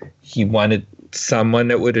 So he wanted someone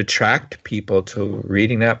that would attract people to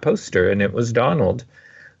reading that poster, and it was Donald.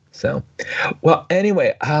 So, well,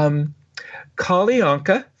 anyway, Kali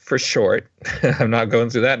Anka, for short, I'm not going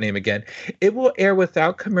through that name again, it will air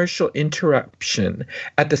without commercial interruption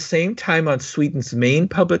at the same time on Sweden's main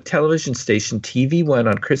public television station, TV1,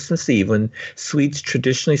 on Christmas Eve, when Swedes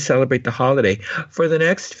traditionally celebrate the holiday. For the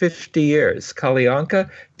next 50 years, Kali Anka,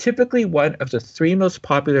 typically one of the three most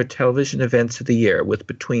popular television events of the year, with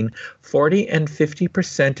between 40 and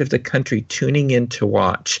 50% of the country tuning in to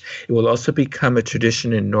watch. It will also become a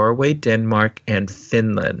tradition in Norway, Denmark, and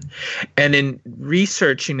Finland. And in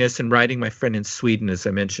researching this and writing my friend in Sweden, as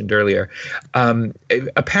I mentioned earlier,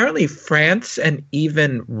 apparently France and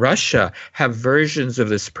even Russia have versions of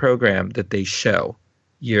this program that they show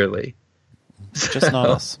yearly. Just not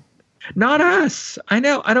us. Not us. I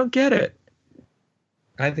know. I don't get it.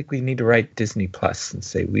 I think we need to write Disney Plus and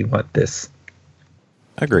say we want this.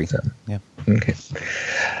 Agree. So, yeah. Okay.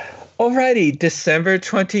 Alrighty, December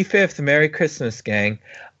 25th. Merry Christmas, gang.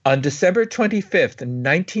 On December 25th,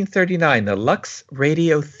 1939, the Lux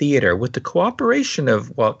Radio Theater, with the cooperation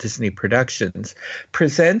of Walt Disney Productions,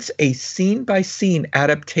 presents a scene-by-scene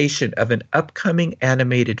adaptation of an upcoming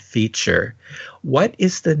animated feature. What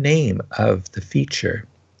is the name of the feature?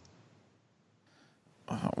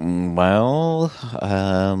 Well,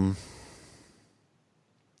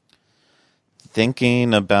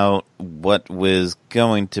 thinking about what was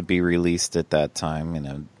going to be released at that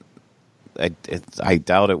time, I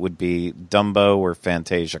doubt it would be Dumbo or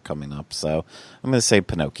Fantasia coming up, so I'm going to say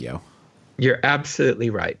Pinocchio. You're absolutely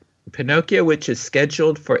right. Pinocchio, which is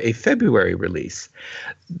scheduled for a February release.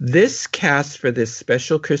 This cast for this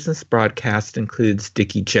special Christmas broadcast includes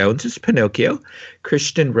Dickie Jones as Pinocchio,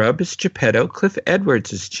 Christian Rubb as Geppetto, Cliff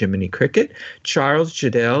Edwards as Jiminy Cricket, Charles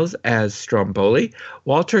Judels as Stromboli,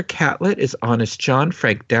 Walter Catlett as Honest John,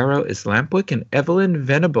 Frank Darrow as Lampwick, and Evelyn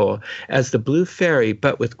Venable as the Blue Fairy,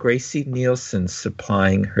 but with Gracie Nielsen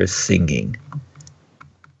supplying her singing.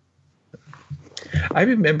 I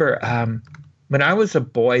remember when I was a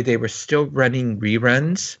boy, they were still running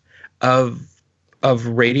reruns of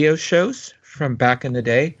radio shows from back in the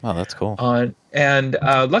day. Oh, that's cool. And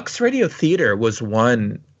Lux Radio Theater was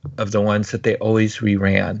one of the ones that they always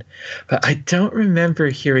reran. But I don't remember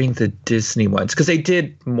hearing the Disney ones, because they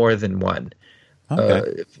did more than one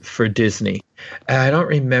for Disney. And I don't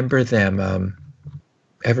remember them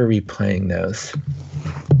ever replaying those.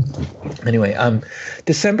 Anyway,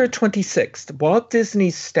 December 26th, Walt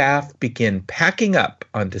Disney's staff begin packing up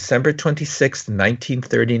on December 26th,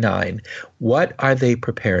 1939. What are they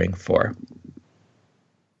preparing for?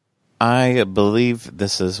 I believe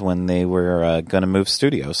this is when they were going to move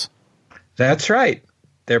studios. That's right.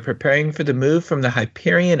 They're preparing for the move from the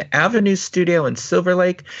Hyperion Avenue studio in Silver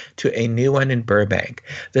Lake to a new one in Burbank.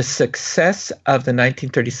 The success of the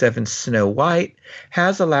 1937 Snow White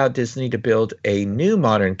has allowed Disney to build a new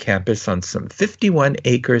modern campus on some 51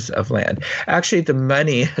 acres of land. Actually, the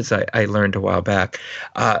money, as I learned a while back,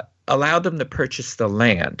 allowed them to purchase the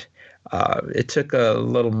land. It took a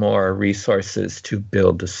little more resources to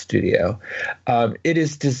build the studio. It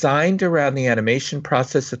is designed around the animation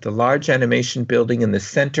process at the large animation building in the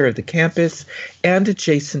center of the campus and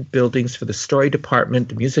adjacent buildings for the story department,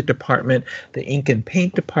 the music department, the ink and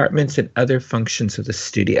paint departments, and other functions of the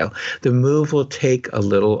studio. The move will take a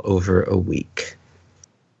little over a week.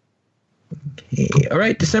 Okay. All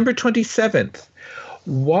right, December 27th.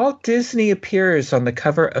 Walt Disney appears on the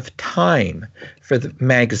cover of Time for the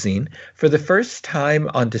magazine for the first time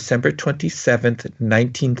on December 27th,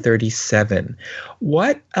 1937.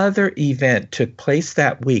 What other event took place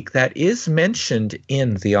that week that is mentioned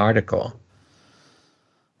in the article?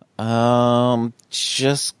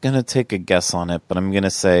 Just going to take a guess on it, but I'm going to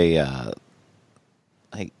say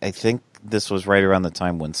I think this was right around the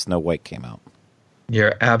time when Snow White came out.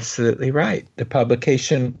 You're absolutely right. The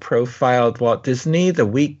publication profiled Walt Disney the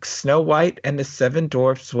week Snow White and the Seven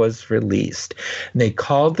Dwarfs was released. And they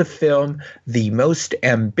called the film the most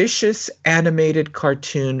ambitious animated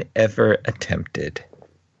cartoon ever attempted.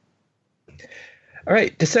 All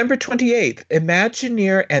right, December 28th,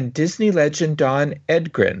 Imagineer and Disney legend Don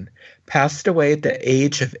Edgren passed away at the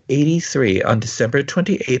age of 83 on December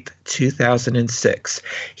 28th, 2006.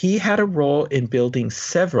 He had a role in building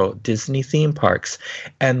several Disney theme parks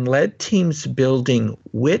and led teams building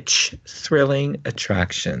which thrilling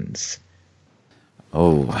attractions?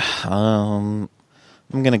 I'm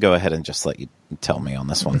going to go ahead and just let you tell me on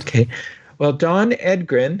this one. Okay. Well, Don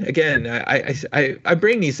Edgren, again, I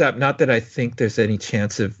bring these up, not that I think there's any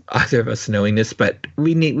chance of either of us knowing this, but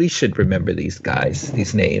we should remember these guys,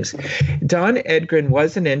 these names. Don Edgren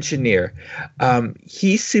was an engineer.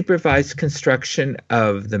 He supervised construction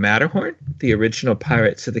of the Matterhorn, the original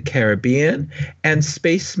Pirates of the Caribbean, and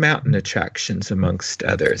Space Mountain attractions, amongst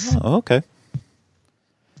others. Oh, okay.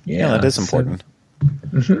 Yeah, that is important.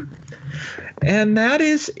 Mm-hmm. And that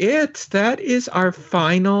is it. That is our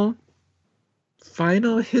final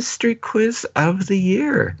history quiz of the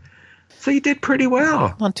year. So you did pretty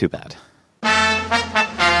well. Not too bad.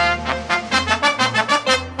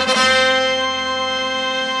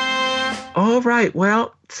 All right.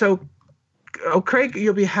 Well, so Craig,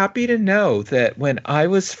 you'll be happy to know that when I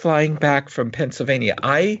was flying back from Pennsylvania,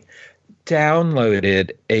 I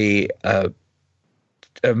downloaded a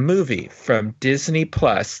movie from Disney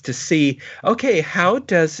Plus to see, okay,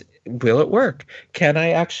 will it work? Can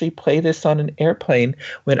I actually play this on an airplane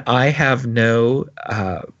when I have no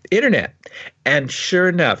internet? And sure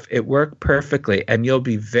enough, it worked perfectly. And you'll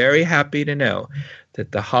be very happy to know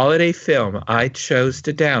that the holiday film I chose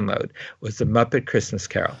to download was The Muppet Christmas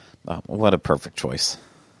Carol. Oh, what a perfect choice.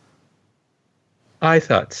 I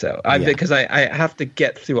thought so. Because I have to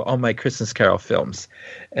get through all my Christmas Carol films.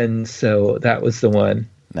 And so that was the one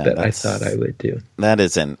that I thought I would do. That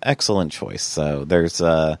is an excellent choice. So there's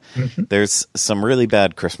some really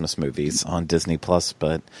bad Christmas movies on Disney Plus,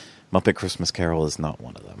 but Muppet Christmas Carol is not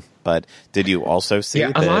one of them. But did you also see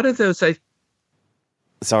a lot of those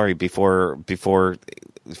Sorry, before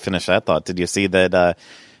finish that thought, did you see that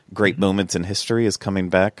Great Moments in History is coming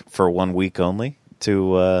back for 1 week only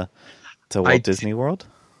to Walt Disney World?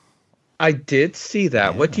 I did see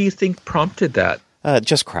that. Yeah. What do you think prompted that?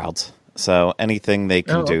 Just crowds. So anything they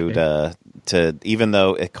can do to even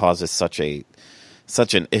though it causes such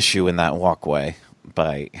an issue in that walkway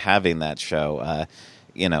by having that show,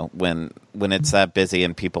 when it's that busy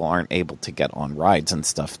and people aren't able to get on rides and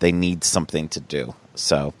stuff, they need something to do.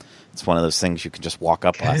 So it's one of those things you can just walk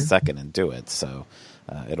up last second and do it. So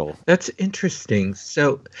That's interesting.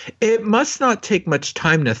 So it must not take much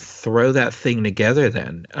time to throw that thing together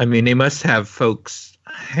then. I mean, they must have folks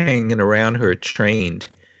hanging around who are trained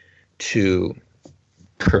to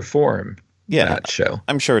perform that show.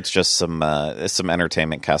 I'm sure it's just some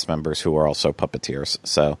entertainment cast members who are also puppeteers.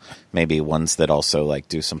 So maybe ones that also like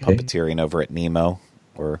do some puppeteering over at Nemo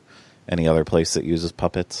or any other place that uses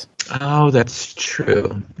puppets. Oh, that's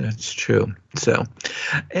true. That's true. So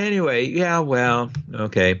anyway, yeah, well,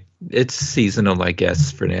 okay. It's seasonal, I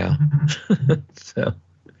guess, for now. So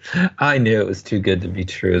I knew it was too good to be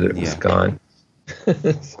true that it was gone.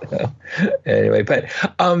 So anyway, but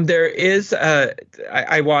there is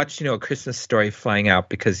I watched A Christmas Story flying out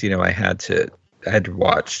because I had to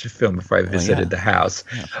watch the film before I visited the house.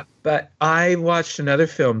 But I watched another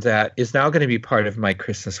film that is now going to be part of my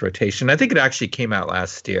Christmas rotation. I think it actually came out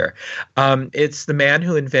last year. It's The Man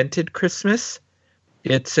Who Invented Christmas.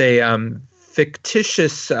 It's a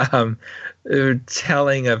fictitious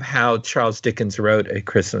telling of how Charles Dickens wrote A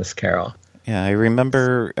Christmas Carol. Yeah, I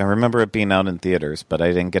remember it being out in theaters, but I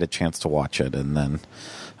didn't get a chance to watch it, and then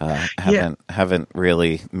haven't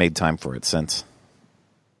really made time for it since.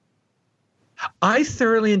 I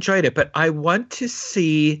thoroughly enjoyed it, but I want to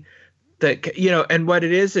see that, and what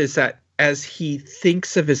it is that as he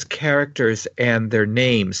thinks of his characters and their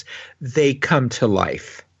names, they come to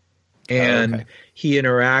life. And he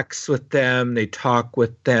interacts with them, they talk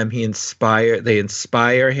with them, they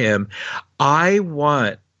inspire him. I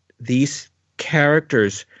want these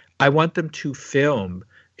characters, I want them to film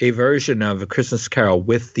a version of A Christmas Carol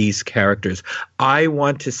with these characters. I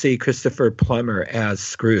want to see Christopher Plummer as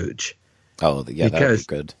Scrooge. Oh, yeah, that would be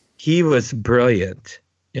good. He was brilliant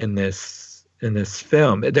in this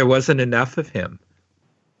film. There wasn't enough of him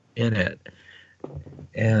in it.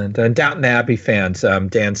 And Downton Abbey fans,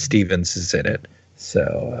 Dan Stevens is in it.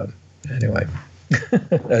 So anyway,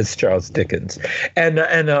 that's Charles Dickens, and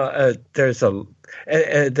there's a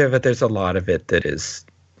lot of it that is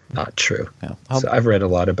not true. Yeah. So I've read a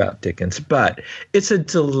lot about Dickens, but it's a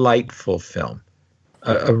delightful film,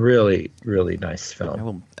 a really, really nice film. I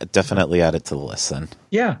will definitely add it to the list then.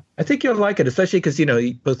 Yeah, I think you'll like it, especially because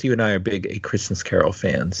both you and I are big A Christmas Carol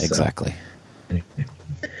fans. So. Exactly. Anyway.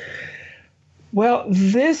 Well,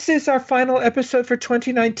 this is our final episode for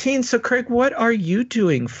 2019. So, Craig, what are you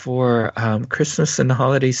doing for Christmas and the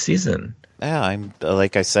holiday season? Yeah,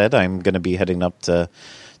 like I said, I'm going to be heading up to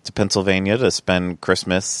Pennsylvania to spend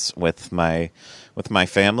Christmas with my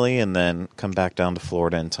family, and then come back down to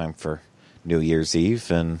Florida in time for New Year's Eve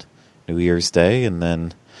and New Year's Day, and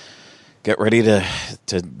then get ready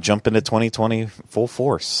to jump into 2020 full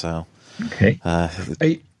force. So, okay.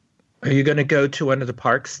 Are you going to go to one of the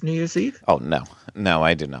parks New Year's Eve? Oh, no,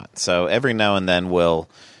 I do not. So every now and then we'll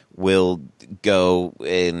go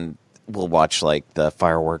and we'll watch like the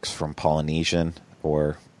fireworks from Polynesian,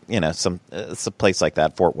 or it's a place like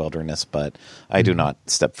that, Fort Wilderness. But I do not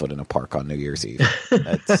step foot in a park on New Year's Eve.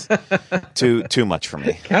 That's too much for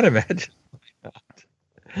me. Can't imagine.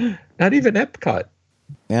 Not even Epcot.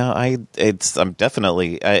 Yeah, I'm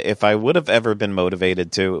definitely. If I would have ever been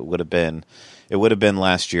motivated to, it would have been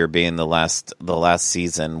last year, being the last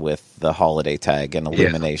season with the holiday tag and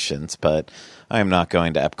Illuminations. Yeah. But I'm not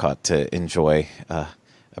going to Epcot to enjoy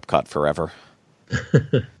Epcot forever.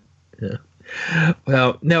 Yeah.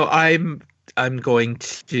 Well, no, I'm going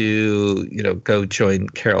to go join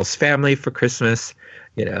Carol's family for Christmas.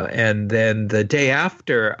 And then the day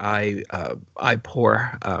after, I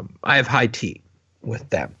have high tea with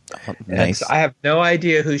them. Oh, nice. So I have no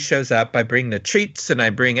idea who shows up. I bring the treats and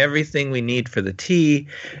I bring everything we need for the tea,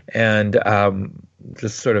 and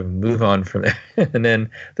just sort of move on from there. And then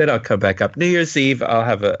I'll come back up. New Year's Eve, I'll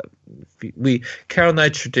have Carol and I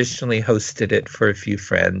traditionally hosted it for a few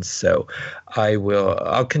friends, so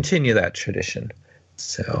I'll continue that tradition.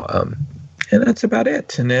 So and that's about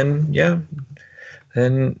it. And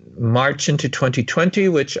then March into 2020,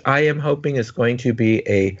 which I am hoping is going to be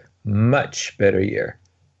a much better year.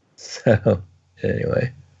 So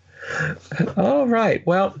anyway, all right.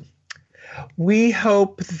 Well, we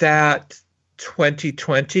hope that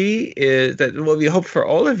 2020 is that. Well, we hope for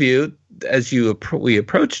all of you as we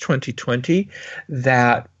approach 2020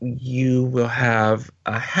 that you will have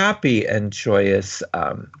a happy and joyous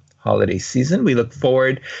holiday season. We look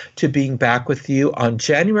forward to being back with you on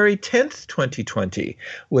January 10th, 2020,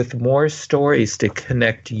 with more stories to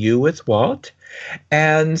connect you with Walt.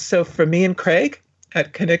 And so for me and Craig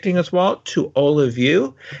at Connecting with Walt, to all of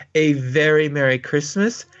you, a very Merry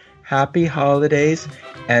Christmas, Happy Holidays,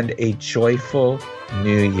 and a joyful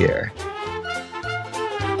New Year.